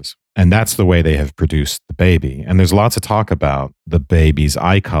psychosis. And that's the way they have produced the baby. And there's lots of talk about the baby's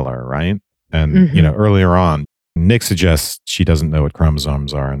eye color, right? And, earlier on, Nick suggests she doesn't know what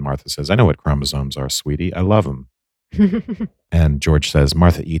chromosomes are. And Martha says, "I know what chromosomes are, sweetie. I love them." And George says,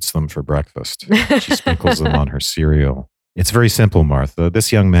 "Martha eats them for breakfast. She sprinkles them on her cereal. It's very simple, Martha.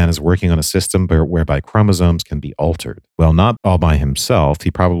 This young man is working on a system whereby chromosomes can be altered. Well, not all by himself.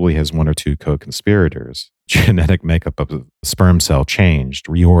 He probably has one or two co-conspirators. Genetic makeup of the sperm cell changed,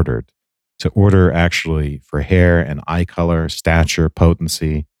 reordered, to order actually for hair and eye color, stature,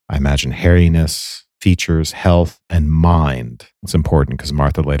 potency. I imagine hairiness, features, health, and mind." It's important because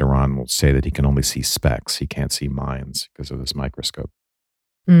Martha later on will say that he can only see specks. He can't see minds because of this microscope.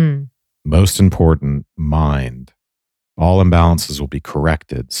 Most important, mind. All imbalances will be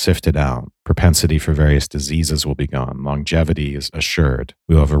corrected, sifted out. Propensity for various diseases will be gone. Longevity is assured.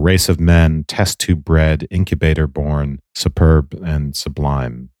 We will have a race of men, test tube bred, incubator born, superb and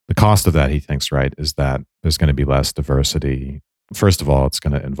sublime. The cost of that, he thinks, right, is that there's going to be less diversity. First of all, it's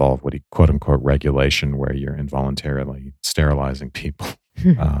going to involve what he quote unquote regulation, where you're involuntarily sterilizing people.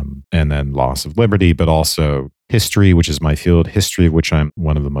 And then loss of liberty, but also history, which is my field, history of which I'm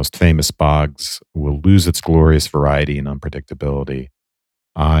one of the most famous bogs, will lose its glorious variety and unpredictability.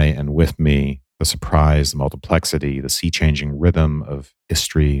 I, and with me, the surprise, the multiplexity, the sea-changing rhythm of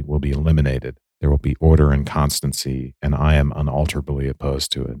history will be eliminated. There will be order and constancy, and I am unalterably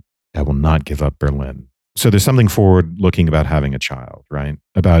opposed to it. I will not give up Berlin. So there's something forward-looking about having a child, right?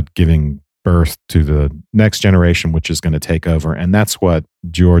 About giving birth to the next generation, which is going to take over. And that's what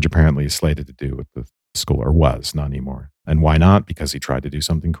George apparently is slated to do with the school, or was, not anymore. And why not? Because he tried to do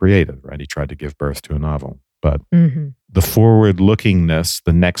something creative, right? He tried to give birth to a novel. But the forward-lookingness,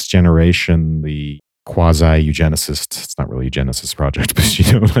 the next generation, the quasi-eugenicist, it's not really a eugenicist project, but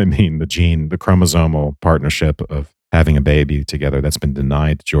you know what I mean, the gene, the chromosomal partnership of having a baby together, that's been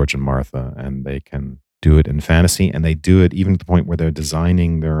denied to George and Martha, and they can do it in fantasy, and they do it even to the point where they're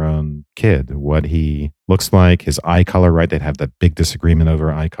designing their own kid, what he looks like, his eye color, right? They'd have that big disagreement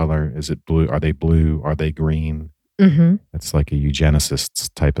over eye color. Is it blue? Are they blue? Are they green? It's like a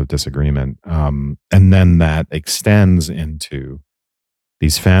eugenicist type of disagreement. And then that extends into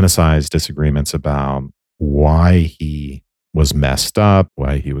these fantasized disagreements about why he was messed up,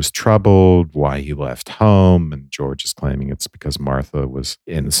 why he was troubled, why he left home. And George is claiming it's because Martha was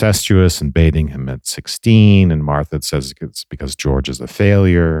incestuous and baiting him at 16. And Martha says it's because George is a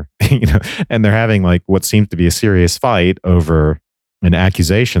failure, and they're having like what seems to be a serious fight over, and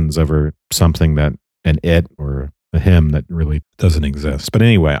accusations over something that an it or a him that really doesn't exist. But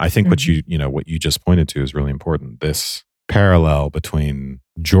anyway, I think what you just pointed to is really important. This parallel between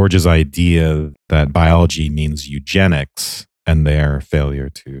George's idea that biology means eugenics and their failure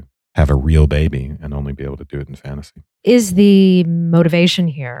to have a real baby and only be able to do it in fantasy. Is the motivation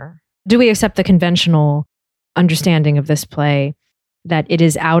here, do we accept the conventional understanding of this play that it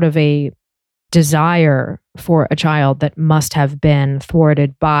is out of a desire for a child that must have been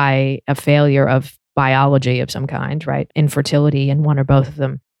thwarted by a failure of biology of some kind, right? Infertility in one or both of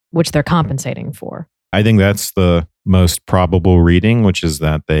them. which they're compensating for. I think that's the most probable reading, which is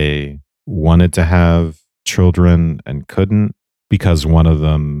that they wanted to have children and couldn't because one of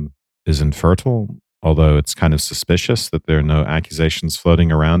them is infertile, although it's kind of suspicious that there are no accusations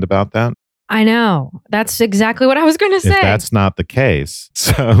floating around about that. I know. That's exactly what I was going to say. If that's not the case.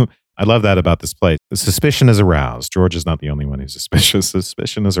 So I love that about this play. The suspicion is aroused. George is not the only one who's suspicious.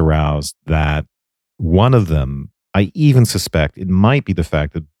 Suspicion is aroused that one of them, I even suspect it might be the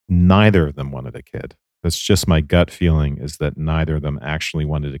fact that neither of them wanted a kid. That's just my gut feeling, is that neither of them actually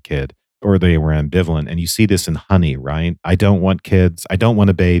wanted a kid, or they were ambivalent. And you see this in Honey, right? I don't want kids. I don't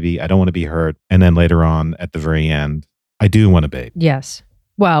want a baby. I don't want to be hurt. And then later on at the very end, I do want a baby. Yes.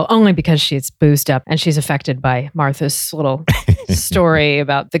 Well, only because she's boozed up and she's affected by Martha's little story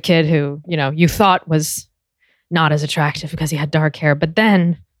about the kid who, you thought was not as attractive because he had dark hair. But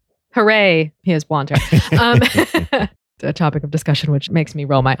then, hooray, he has blonde hair. A topic of discussion which makes me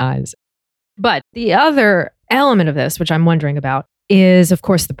roll my eyes. But the other element of this, which I'm wondering about, is, of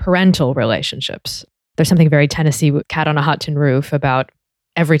course, the parental relationships. There's something very Tennessee Cat on a Hot Tin Roof about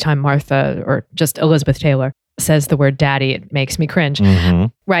every time Martha, or just Elizabeth Taylor, says the word daddy, it makes me cringe. Mm-hmm.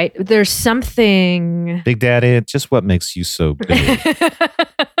 Right? There's something... Big Daddy, just what makes you so big?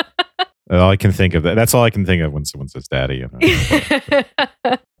 All I can think of, that's all I can think of when someone says daddy.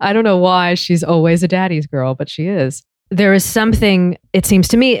 I don't know why she's always a daddy's girl, but she is. There is something, it seems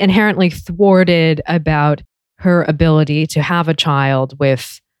to me, inherently thwarted about her ability to have a child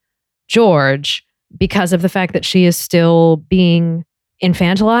with George because of the fact that she is still being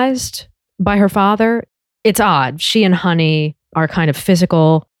infantilized by her father. It's odd. She and Honey are kind of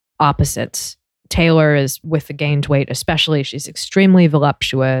physical opposites. Taylor is with the gained weight, especially. She's extremely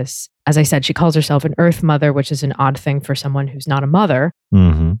voluptuous. As I said, she calls herself an earth mother, which is an odd thing for someone who's not a mother.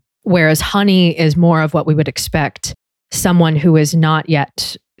 Mm-hmm. Whereas Honey is more of what we would expect someone who is not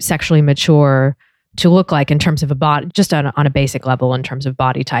yet sexually mature to look like in terms of a body, just on a basic level in terms of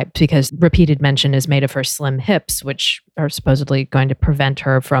body type, because repeated mention is made of her slim hips, which are supposedly going to prevent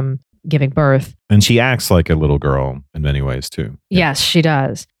her from giving birth. And she acts like a little girl in many ways too. Yes, she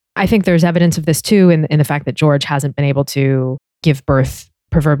does. I think there's evidence of this too in the fact that George hasn't been able to give birth,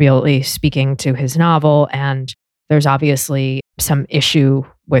 proverbially speaking, to his novel. And there's obviously some issue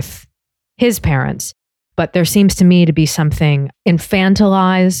with his parents. But there seems to me to be something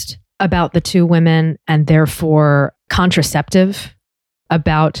infantilized about the two women, and therefore contraceptive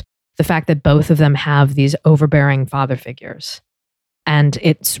about the fact that both of them have these overbearing father figures. And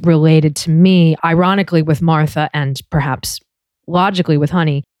it's related to me, ironically, with Martha, and perhaps logically with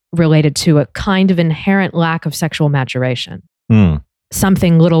Honey, related to a kind of inherent lack of sexual maturation.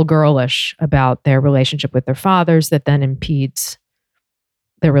 Something little girlish about their relationship with their fathers that then impedes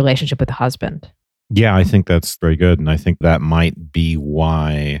their relationship with the husband. Yeah, I think that's very good. And I think that might be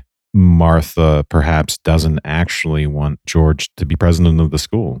why Martha perhaps doesn't actually want George to be president of the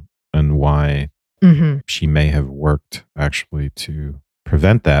school, and why she may have worked actually to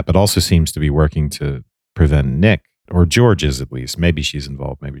prevent that, but also seems to be working to prevent Nick, or George is at least. Maybe she's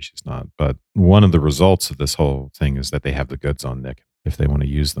involved, maybe she's not. But one of the results of this whole thing is that they have the goods on Nick if they want to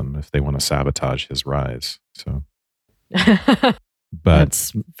use them, if they want to sabotage his rise. So... But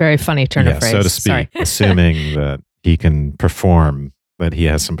that's very funny turn of phrase. So to speak, assuming that he can perform, that he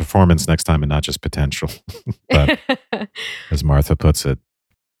has some performance next time and not just potential. But as Martha puts it.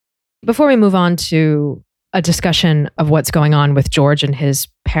 Before we move on to a discussion of what's going on with George and his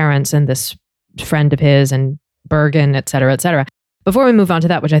parents and this friend of his and Bergen, et cetera, before we move on to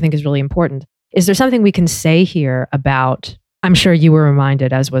that, which I think is really important, is there something we can say here about, I'm sure you were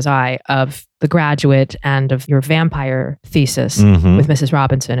reminded, as was I, of The Graduate and of your vampire thesis with Mrs.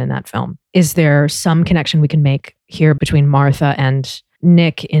 Robinson in that film. Is there some connection we can make here between Martha and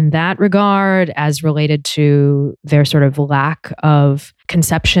Nick in that regard, as related to their sort of lack of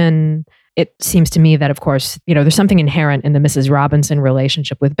conception? It seems to me that, of course, there's something inherent in the Mrs. Robinson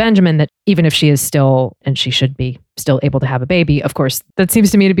relationship with Benjamin that even if she is still, and she should be still able to have a baby, of course, that seems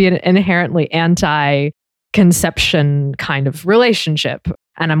to me to be an inherently anti-conception kind of relationship.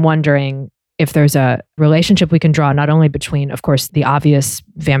 And I'm wondering if there's a relationship we can draw not only between, of course, the obvious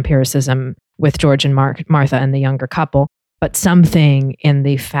vampiricism with George and Martha and the younger couple, but something in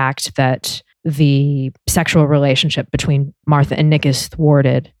the fact that the sexual relationship between Martha and Nick is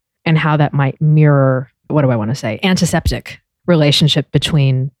thwarted, and how that might mirror, antiseptic relationship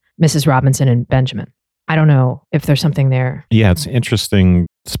between Mrs. Robinson and Benjamin. I don't know if there's something there. Yeah, it's interesting.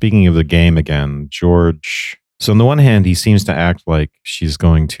 Speaking of the game again, George... So on the one hand, he seems to act like she's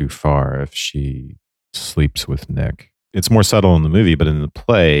going too far if she sleeps with Nick. It's more subtle in the movie, but in the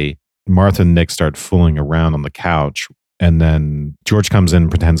play, Martha and Nick start fooling around on the couch, And then George comes in,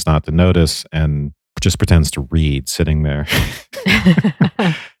 pretends not to notice, and just pretends to read sitting there.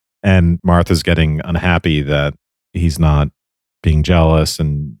 And Martha's getting unhappy that he's not being jealous.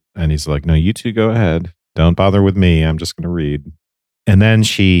 And he's like, no, you two go ahead. Don't bother with me. I'm just going to read. And then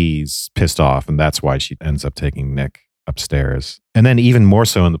she's pissed off. And that's why she ends up taking Nick upstairs. And then even more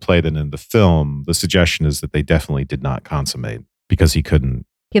so in the play than in the film, the suggestion is that they definitely did not consummate because he couldn't.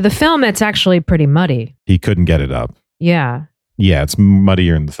 Yeah, the film, it's actually pretty muddy. He couldn't get it up. Yeah. Yeah, it's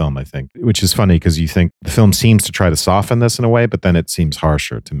muddier in the film, I think, which is funny because you think the film seems to try to soften this in a way, but then it seems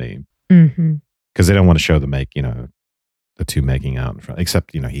harsher to me. Because they don't want to show the two making out in front,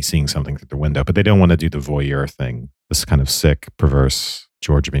 except, he's seeing something through the window, but they don't want to do the voyeur thing, this kind of sick, perverse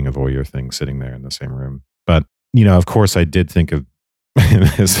George being a voyeur thing, sitting there in the same room. But, of course, I did think of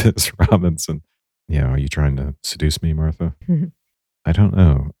Mrs. Robinson. Are you trying to seduce me, Martha? I don't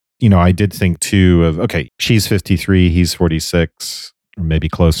know. I did think too of, okay, she's 53, he's 46, or maybe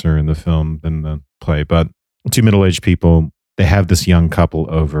closer in the film than the play, but two middle-aged people, they have this young couple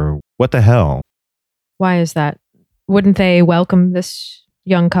over. What the hell? Why is that? Wouldn't they welcome this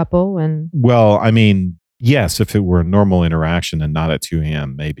young couple? Well, I mean, yes, if it were a normal interaction and not at 2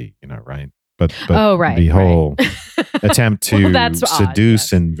 a.m., maybe, right? But the whole attempt to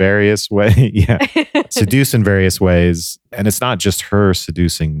seduce in various ways, seduce in various ways. And it's not just her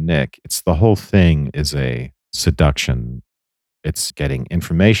seducing Nick. It's the whole thing is a seduction. It's getting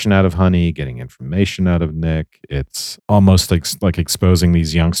information out of Honey, getting information out of Nick. It's almost like exposing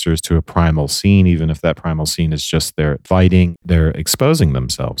these youngsters to a primal scene, even if that primal scene is just they're fighting. They're exposing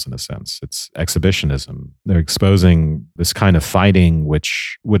themselves in a sense. It's exhibitionism. They're exposing this kind of fighting,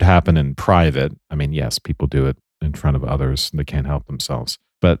 which would happen in private. I mean, yes, people do it in front of others and they can't help themselves.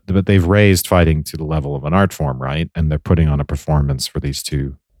 But they've raised fighting to the level of an art form, right? And they're putting on a performance for these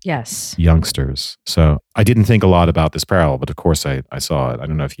two youngsters. So I didn't think a lot about this parallel, but of course I saw it. I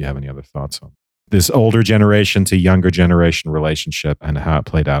don't know if you have any other thoughts on this older generation to younger generation relationship and how it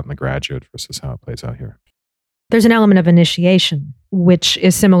played out in The Graduate versus how it plays out here. There's an element of initiation, which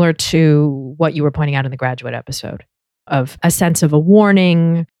is similar to what you were pointing out in the Graduate episode, of a sense of a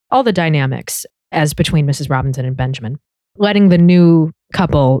warning, all the dynamics as between Mrs. Robinson and Benjamin, letting the new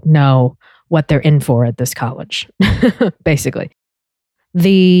couple know what they're in for at this college, basically.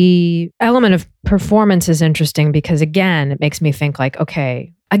 The element of performance is interesting because, again, it makes me think like,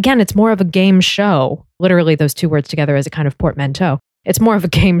 okay, again, it's more of a game show. Literally, those two words together as a kind of portmanteau. It's more of a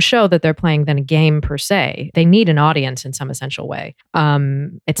game show that they're playing than a game per se. They need an audience in some essential way.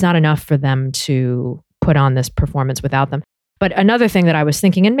 It's not enough for them to put on this performance without them. But another thing that I was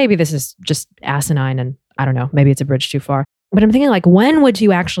thinking, and maybe this is just asinine and I don't know, maybe it's a bridge too far, but I'm thinking like, when would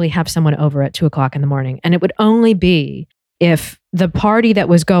you actually have someone over at 2:00 in the morning? And it would only be if the party that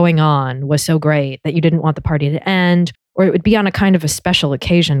was going on was so great that you didn't want the party to end, or it would be on a kind of a special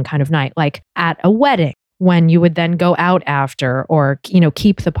occasion kind of night, like at a wedding, when you would then go out after or,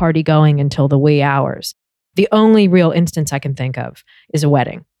 keep the party going until the wee hours. The only real instance I can think of is a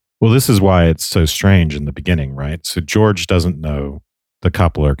wedding. Well, this is why it's so strange in the beginning, right? So George doesn't know the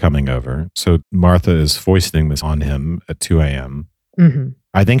couple are coming over. So Martha is foisting this on him at 2 a.m. Mm-hmm.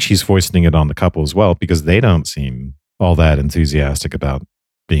 I think she's foisting it on the couple as well because they don't seem all that enthusiastic about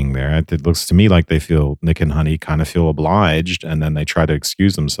being there. It looks to me like they feel, Nick and Honey kind of feel obliged, and then they try to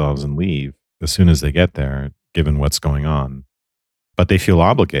excuse themselves and leave as soon as they get there, given what's going on. But they feel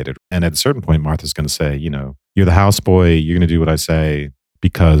obligated. And at a certain point, Martha's going to say, you're the houseboy, you're going to do what I say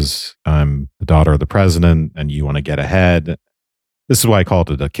because I'm the daughter of the president and you want to get ahead. This is why I called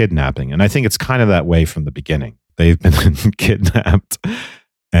it a kidnapping. And I think it's kind of that way from the beginning. They've been kidnapped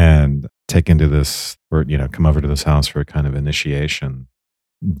and taken to this, or, come over to this house for a kind of initiation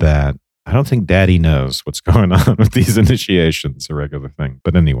that I don't think Daddy knows what's going on with these initiations, a regular thing.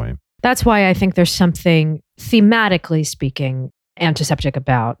 But anyway. That's why I think there's something thematically speaking antiseptic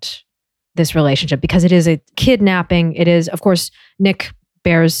about this relationship, because it is a kidnapping. It is, of course, Nick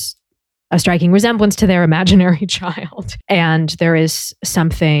bears a striking resemblance to their imaginary child. And there is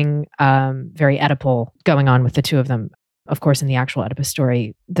something very Oedipal going on with the two of them. Of course, in the actual Oedipus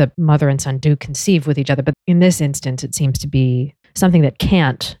story, the mother and son do conceive with each other. But in this instance, it seems to be something that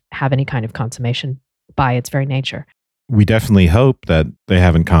can't have any kind of consummation by its very nature. We definitely hope that they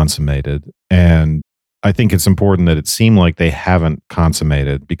haven't consummated. And I think it's important that it seem like they haven't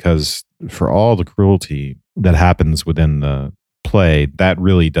consummated, because for all the cruelty that happens within the play, that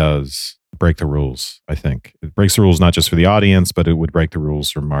really does break the rules, I think. It breaks the rules not just for the audience, but it would break the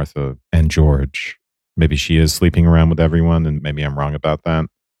rules for Martha and George. Maybe she is sleeping around with everyone, and maybe I'm wrong about that.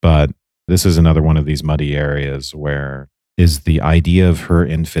 But this is another one of these muddy areas where is the idea of her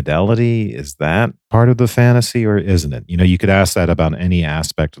infidelity, is that part of the fantasy or isn't it? You could ask that about any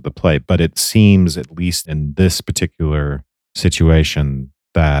aspect of the play, but it seems, at least in this particular situation,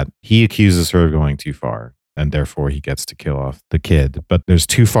 that he accuses her of going too far and therefore he gets to kill off the kid. But there's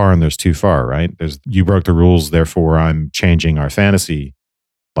too far and there's too far, right? You broke the rules, therefore I'm changing our fantasy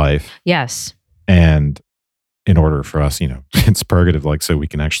life. Yes. And in order for us, it's purgative, so we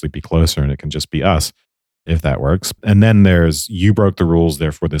can actually be closer and it can just be us, if that works. And then there's, you broke the rules,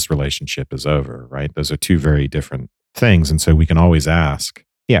 therefore this relationship is over, right? Those are two very different things. And so we can always ask,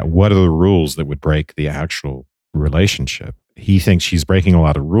 what are the rules that would break the actual relationship? He thinks she's breaking a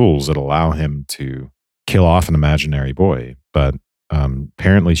lot of rules that allow him to kill off an imaginary boy. But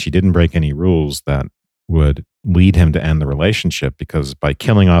apparently she didn't break any rules that would lead him to end the relationship, because by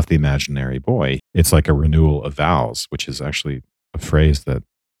killing off the imaginary boy, it's like a renewal of vows, which is actually a phrase that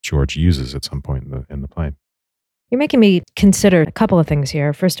George uses at some point in the play. You're making me consider a couple of things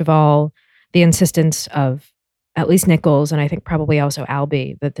here. First of all, the insistence of at least Nichols, and I think probably also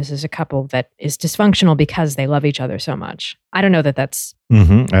Albie, that this is a couple that is dysfunctional because they love each other so much. I don't know that that's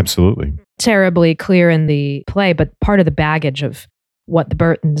absolutely terribly clear in the play, but part of the baggage of what the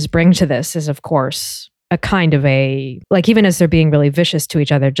Burtons bring to this is, of course, a kind of even as they're being really vicious to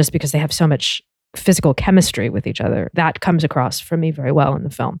each other, just because they have so much physical chemistry with each other, that comes across for me very well in the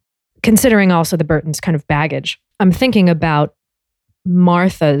film. Considering also the Burtons' kind of baggage, I'm thinking about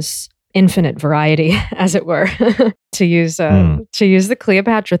Martha's infinite variety, as it were, to use the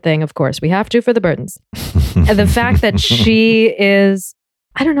Cleopatra thing. Of course, we have to for the Burtons. And the fact that she is,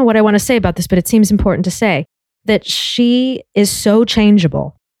 I don't know what I want to say about this, but it seems important to say that she is so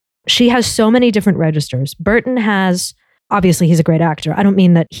changeable. She has so many different registers. Burton has, obviously he's a great actor. I don't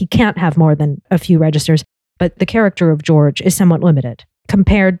mean that he can't have more than a few registers, but the character of George is somewhat limited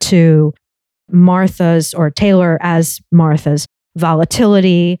compared to Martha's, or Taylor as Martha's,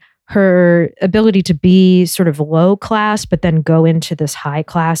 volatility, her ability to be sort of low class, but then go into this high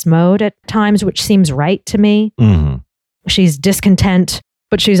class mode at times, which seems right to me. Mm-hmm. She's discontent,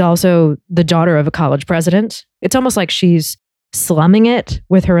 but she's also the daughter of a college president. It's almost like she's slumming it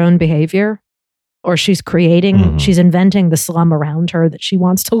with her own behavior, or she's she's inventing the slum around her that she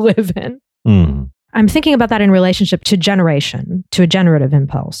wants to live in. Mm-hmm. I'm thinking about that in relationship to generation, to a generative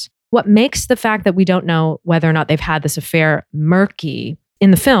impulse. What makes the fact that we don't know whether or not they've had this affair murky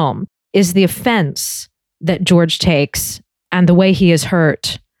in the film is the offense that George takes and the way he is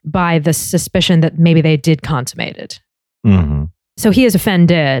hurt by the suspicion that maybe they did consummate it. Mm-hmm. So he is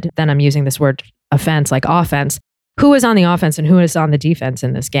offended, then I'm using this word offense like offense. Who is on the offense and who is on the defense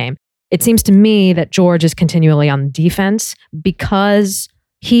in this game? It seems to me that George is continually on the defense because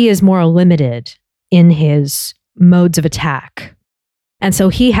he is more limited in his modes of attack. And so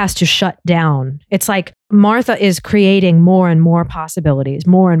he has to shut down. It's like Martha is creating more and more possibilities,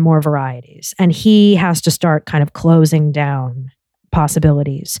 more and more varieties. And he has to start kind of closing down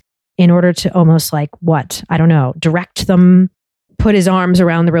possibilities in order to almost direct them, put his arms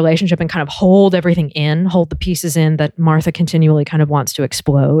around the relationship and kind of hold everything in, hold the pieces in that Martha continually kind of wants to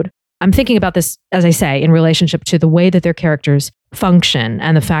explode. I'm thinking about this, as I say, in relationship to the way that their characters function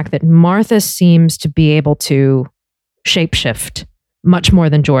and the fact that Martha seems to be able to shapeshift much more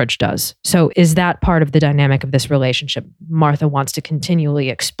than George does. So is that part of the dynamic of this relationship? Martha wants to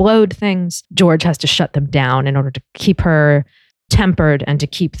continually explode things. George has to shut them down in order to keep her tempered and to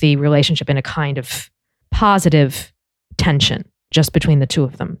keep the relationship in a kind of positive tension just between the two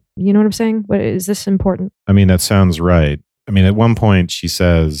of them. You know what I'm saying? Is this important? I mean, that sounds right. I mean, at one point she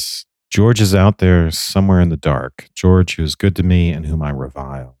says, George is out there somewhere in the dark. George, who is good to me and whom I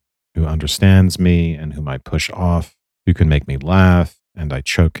revile, who understands me and whom I push off, who can make me laugh and I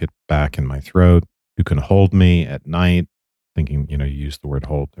choke it back in my throat, who can hold me at night, thinking, you used the word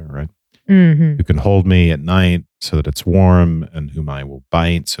hold there, right? Mm-hmm. Who can hold me at night so that it's warm, and whom I will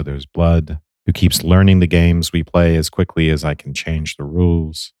bite so there's blood, who keeps learning the games we play as quickly as I can change the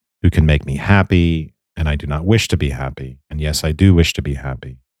rules, who can make me happy and I do not wish to be happy. And yes, I do wish to be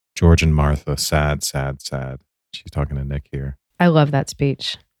happy. George and Martha, sad, sad, sad. She's talking to Nick here. I love that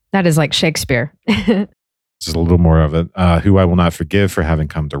speech. That is like Shakespeare. Just a little more of it. Who I will not forgive for having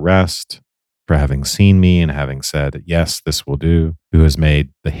come to rest, for having seen me and having said, yes, this will do. Who has made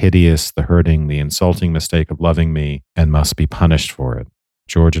the hideous, the hurting, the insulting mistake of loving me and must be punished for it.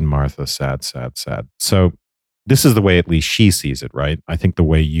 George and Martha, sad, sad, sad. So this is the way at least she sees it, right? I think the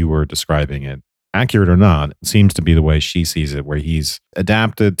way you were describing it, accurate or not, it seems to be the way she sees it, where he's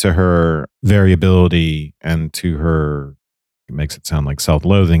adapted to her variability and to her, it makes it sound like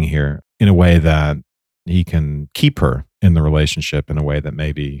self-loathing here, in a way that he can keep her in the relationship in a way that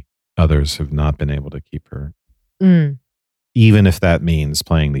maybe others have not been able to keep her. even if that means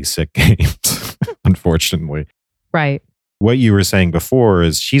playing these sick games, unfortunately. Right. What you were saying before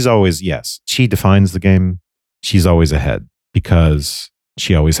is she's always, yes, she defines the game. She's always ahead because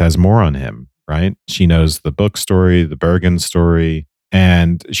she always has more on him, right? She knows the book story, the Bergen story,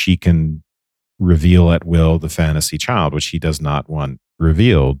 and she can reveal at will the fantasy child, which he does not want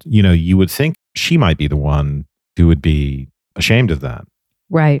revealed. You know, you would think she might be the one who would be ashamed of that.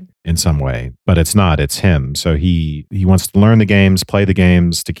 Right. In some way, but it's not, it's him. So he wants to learn the games, play the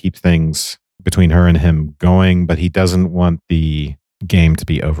games to keep things between her and him going, but he doesn't want the game to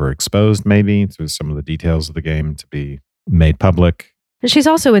be overexposed, maybe through some of the details of the game to be made public. She's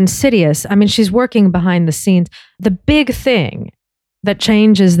also insidious. I mean, she's working behind the scenes. The big thing that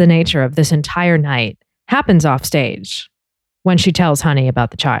changes the nature of this entire night happens off stage when she tells Honey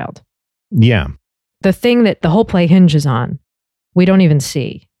about the child. Yeah. The thing that the whole play hinges on, we don't even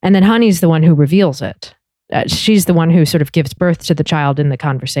see. And then Honey's the one who reveals it. She's the one who sort of gives birth to the child in the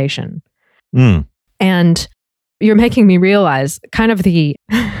conversation. And you're making me realize kind of the,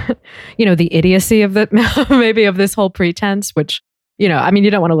 the idiocy of maybe of this whole pretense, which, I mean,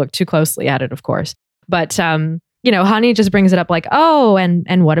 you don't want to look too closely at it, of course. But, Honey just brings it up like, oh,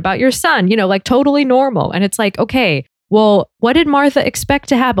 and what about your son? Like totally normal. And it's like, okay, well, what did Martha expect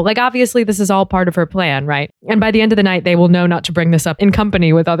to happen? Like, obviously, this is all part of her plan, right? And by the end of the night, they will know not to bring this up in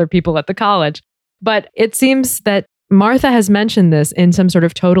company with other people at the college. But it seems that Martha has mentioned this in some sort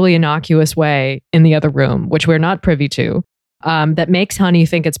of totally innocuous way in the other room, which we're not privy to, that makes Honey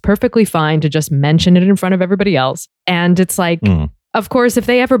think it's perfectly fine to just mention it in front of everybody else. And it's like, of course, if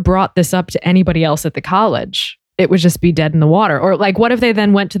they ever brought this up to anybody else at the college, it would just be dead in the water. Or like, what if they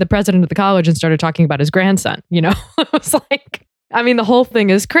then went to the president of the college and started talking about his grandson? It's like, I mean, the whole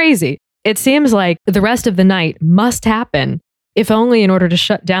thing is crazy. It seems like the rest of the night must happen, if only in order to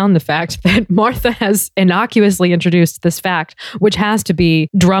shut down the fact that Martha has innocuously introduced this fact, which has to be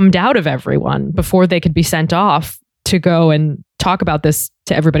drummed out of everyone before they could be sent off to go and talk about this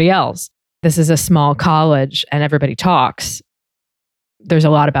to everybody else. This is a small college and everybody talks. There's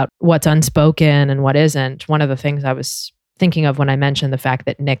a lot about what's unspoken and what isn't. One of the things I was thinking of when I mentioned the fact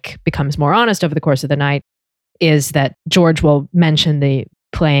that Nick becomes more honest over the course of the night is that George will mention the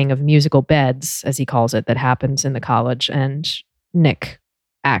playing of musical beds, as he calls it, that happens in the college. And Nick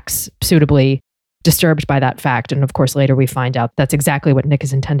acts suitably disturbed by that fact. And of course, later we find out that's exactly what Nick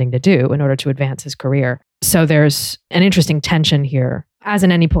is intending to do in order to advance his career. So there's an interesting tension here, as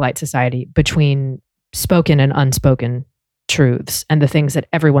in any polite society, between spoken and unspoken truths and the things that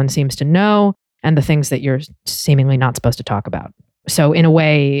everyone seems to know and the things that you're seemingly not supposed to talk about. So in a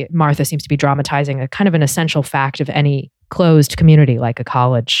way, Martha seems to be dramatizing a kind of an essential fact of any closed community like a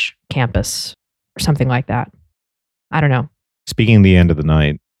college campus or something like that. I don't know. Speaking of the end of the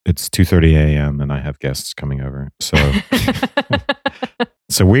night, it's 2:30 a.m. and I have guests coming over. So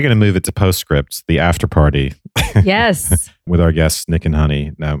so we're going to move it to postscript, the after party. Yes. With our guests, Nick and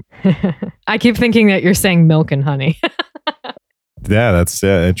Honey. Now, I keep thinking that you're saying milk and honey. Yeah, that's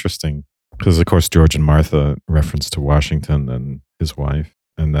interesting. Because, of course, George and Martha reference to Washington and his wife.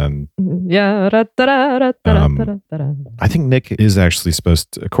 And then I think Nick is actually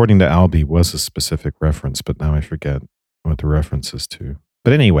supposed to, according to Albee, was a specific reference, but now I forget what the reference is to.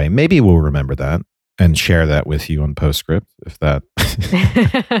 But anyway, maybe we'll remember that and share that with you on Postscript if that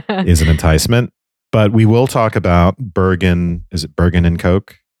is an enticement. But we will talk about Bergen. Is it Bergen and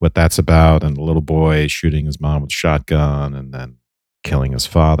Coke? What that's about, and the little boy shooting his mom with a shotgun and then killing his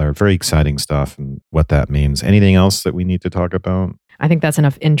father. Very exciting stuff and what that means. Anything else that we need to talk about? I think that's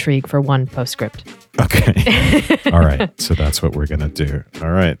enough intrigue for one postscript. Okay. All right. So that's what we're going to do. All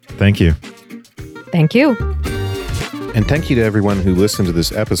right. Thank you. Thank you. And thank you to everyone who listened to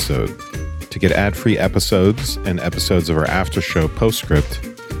this episode. To get ad-free episodes and episodes of our after show Postscript,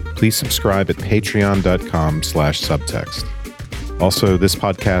 please subscribe at patreon.com/subtext. Also, this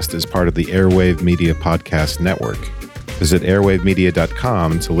podcast is part of the Airwave Media Podcast Network. Visit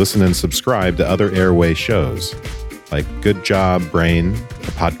airwavemedia.com to listen and subscribe to other Airwave shows, like Good Job Brain,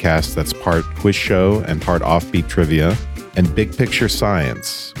 a podcast that's part quiz show and part offbeat trivia, and Big Picture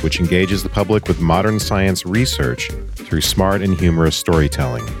Science, which engages the public with modern science research through smart and humorous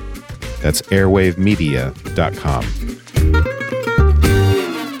storytelling. That's airwavemedia.com.